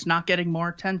sites not getting more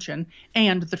attention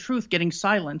and the truth getting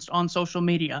silenced on social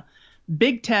media?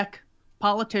 Big tech,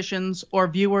 politicians, or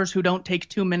viewers who don't take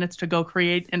 2 minutes to go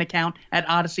create an account at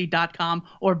Odyssey.com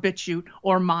or BitChute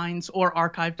or Minds or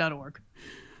Archive.org?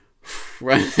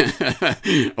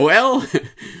 Well,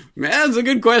 that's a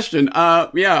good question.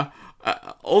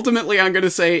 Ultimately, I'm going to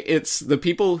say it's the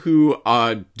people who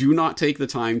do not take the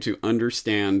time to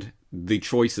understand the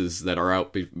choices that are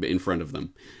out in front of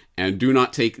them and do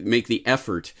not make the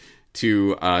effort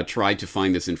to try to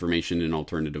find this information in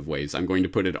alternative ways. I'm going to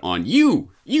put it on you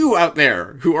out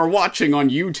there who are watching on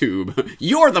YouTube.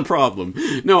 You're the problem.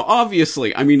 No,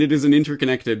 obviously, I mean, it is an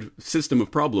interconnected system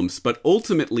of problems, but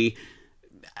ultimately,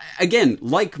 again,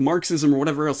 like Marxism or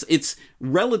whatever else, it's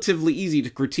relatively easy to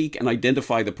critique and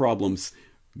identify the problems,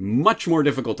 much more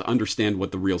difficult to understand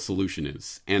what the real solution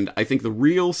is. And I think the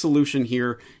real solution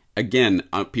here, again,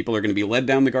 people are going to be led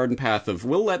down the garden path of,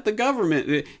 we'll let the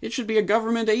government, it should be a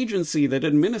government agency that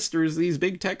administers these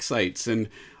big tech sites, and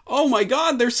oh my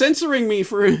god, they're censoring me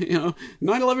for,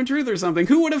 9/11 truth or something.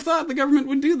 Who would have thought the government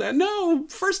would do that? No,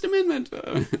 First Amendment,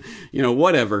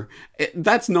 whatever.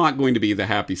 That's not going to be the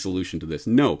happy solution to this.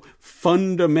 No,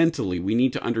 fundamentally, we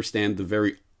need to understand the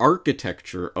very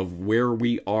architecture of where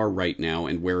we are right now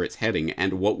and where it's heading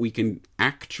and what we can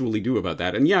actually do about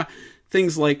that. And yeah,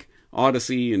 things like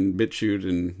Odyssey and BitChute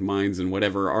and Minds and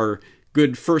whatever are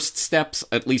good first steps,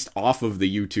 at least off of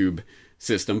the YouTube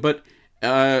system. But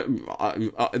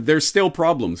There's still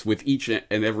problems with each and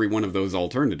every one of those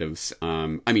alternatives.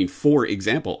 I mean, for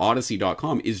example,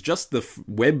 Odyssey.com is just the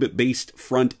web-based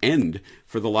front end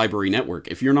for the library network.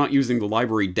 If you're not using the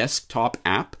library desktop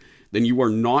app, then you are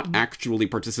not actually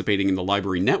participating in the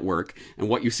library network, and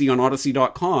what you see on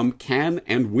Odyssey.com can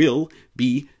and will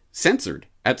be censored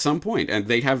at some point, and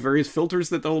they have various filters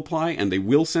that they'll apply, and they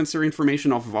will censor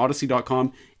information off of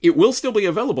Odyssey.com. It will still be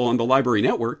available on the library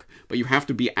network, but you have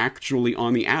to be actually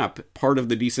on the app, part of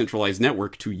the decentralized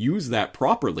network, to use that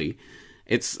properly.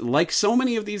 It's like so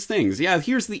many of these things. Yeah,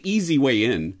 here's the easy way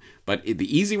in, but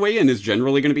the easy way in is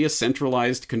generally going to be a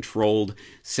centralized, controlled,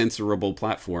 censorable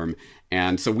platform.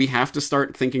 And so we have to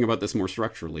start thinking about this more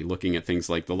structurally, looking at things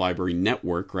like the library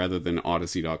network rather than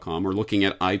Odyssey.com, or looking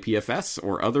at IPFS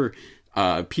or other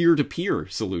peer-to-peer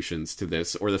solutions to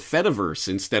this, or the Fediverse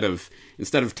instead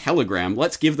of Telegram.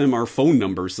 Let's give them our phone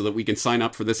numbers so that we can sign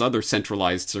up for this other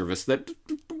centralized service that,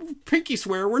 pinky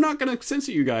swear, we're not going to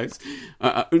censor you guys.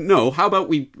 No, how about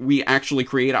we actually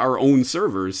create our own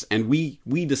servers, and we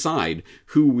decide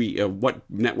what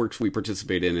networks we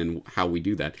participate in and how we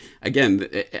do that. Again,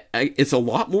 it's a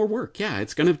lot more work. Yeah,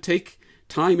 it's going to take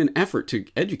time and effort to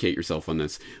educate yourself on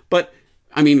this. But,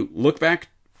 I mean, look back,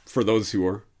 for those who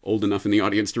are old enough in the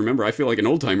audience to remember. I feel like an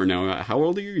old timer now. How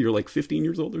old are you? You're like 15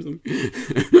 years old or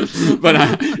something.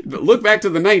 But look back to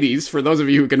the 90s, for those of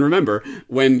you who can remember,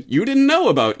 when you didn't know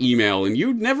about email and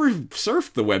you'd never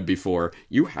surfed the web before.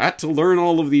 You had to learn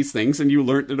all of these things, and you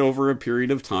learned it over a period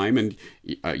of time, and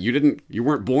you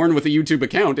weren't born with a YouTube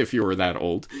account if you were that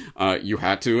old. You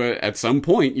had to, at some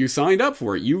point, you signed up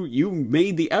for it. You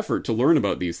made the effort to learn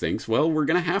about these things. Well, we're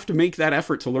going to have to make that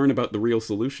effort to learn about the real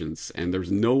solutions, and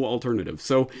there's no alternative.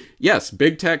 So, yes,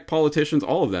 big tech, politicians,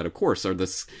 all of that, of course, are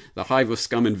the hive of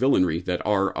scum and villainy that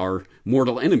are our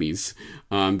mortal enemies,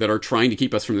 that are trying to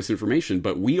keep us from this information.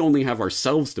 But we only have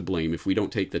ourselves to blame if we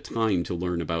don't take the time to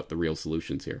learn about the real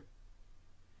solutions here.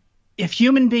 If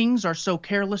human beings are so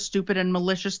careless, stupid, and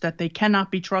malicious that they cannot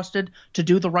be trusted to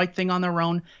do the right thing on their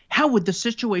own, how would the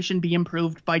situation be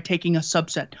improved by taking a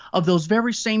subset of those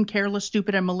very same careless,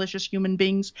 stupid, and malicious human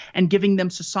beings and giving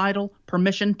them societal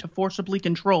permission to forcibly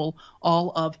control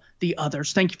all of the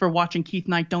others? Thank you for watching Keith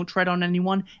Knight, Don't Tread on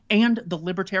Anyone, and the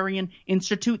Libertarian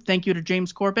Institute. Thank you to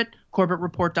James Corbett,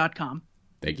 CorbettReport.com.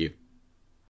 Thank you.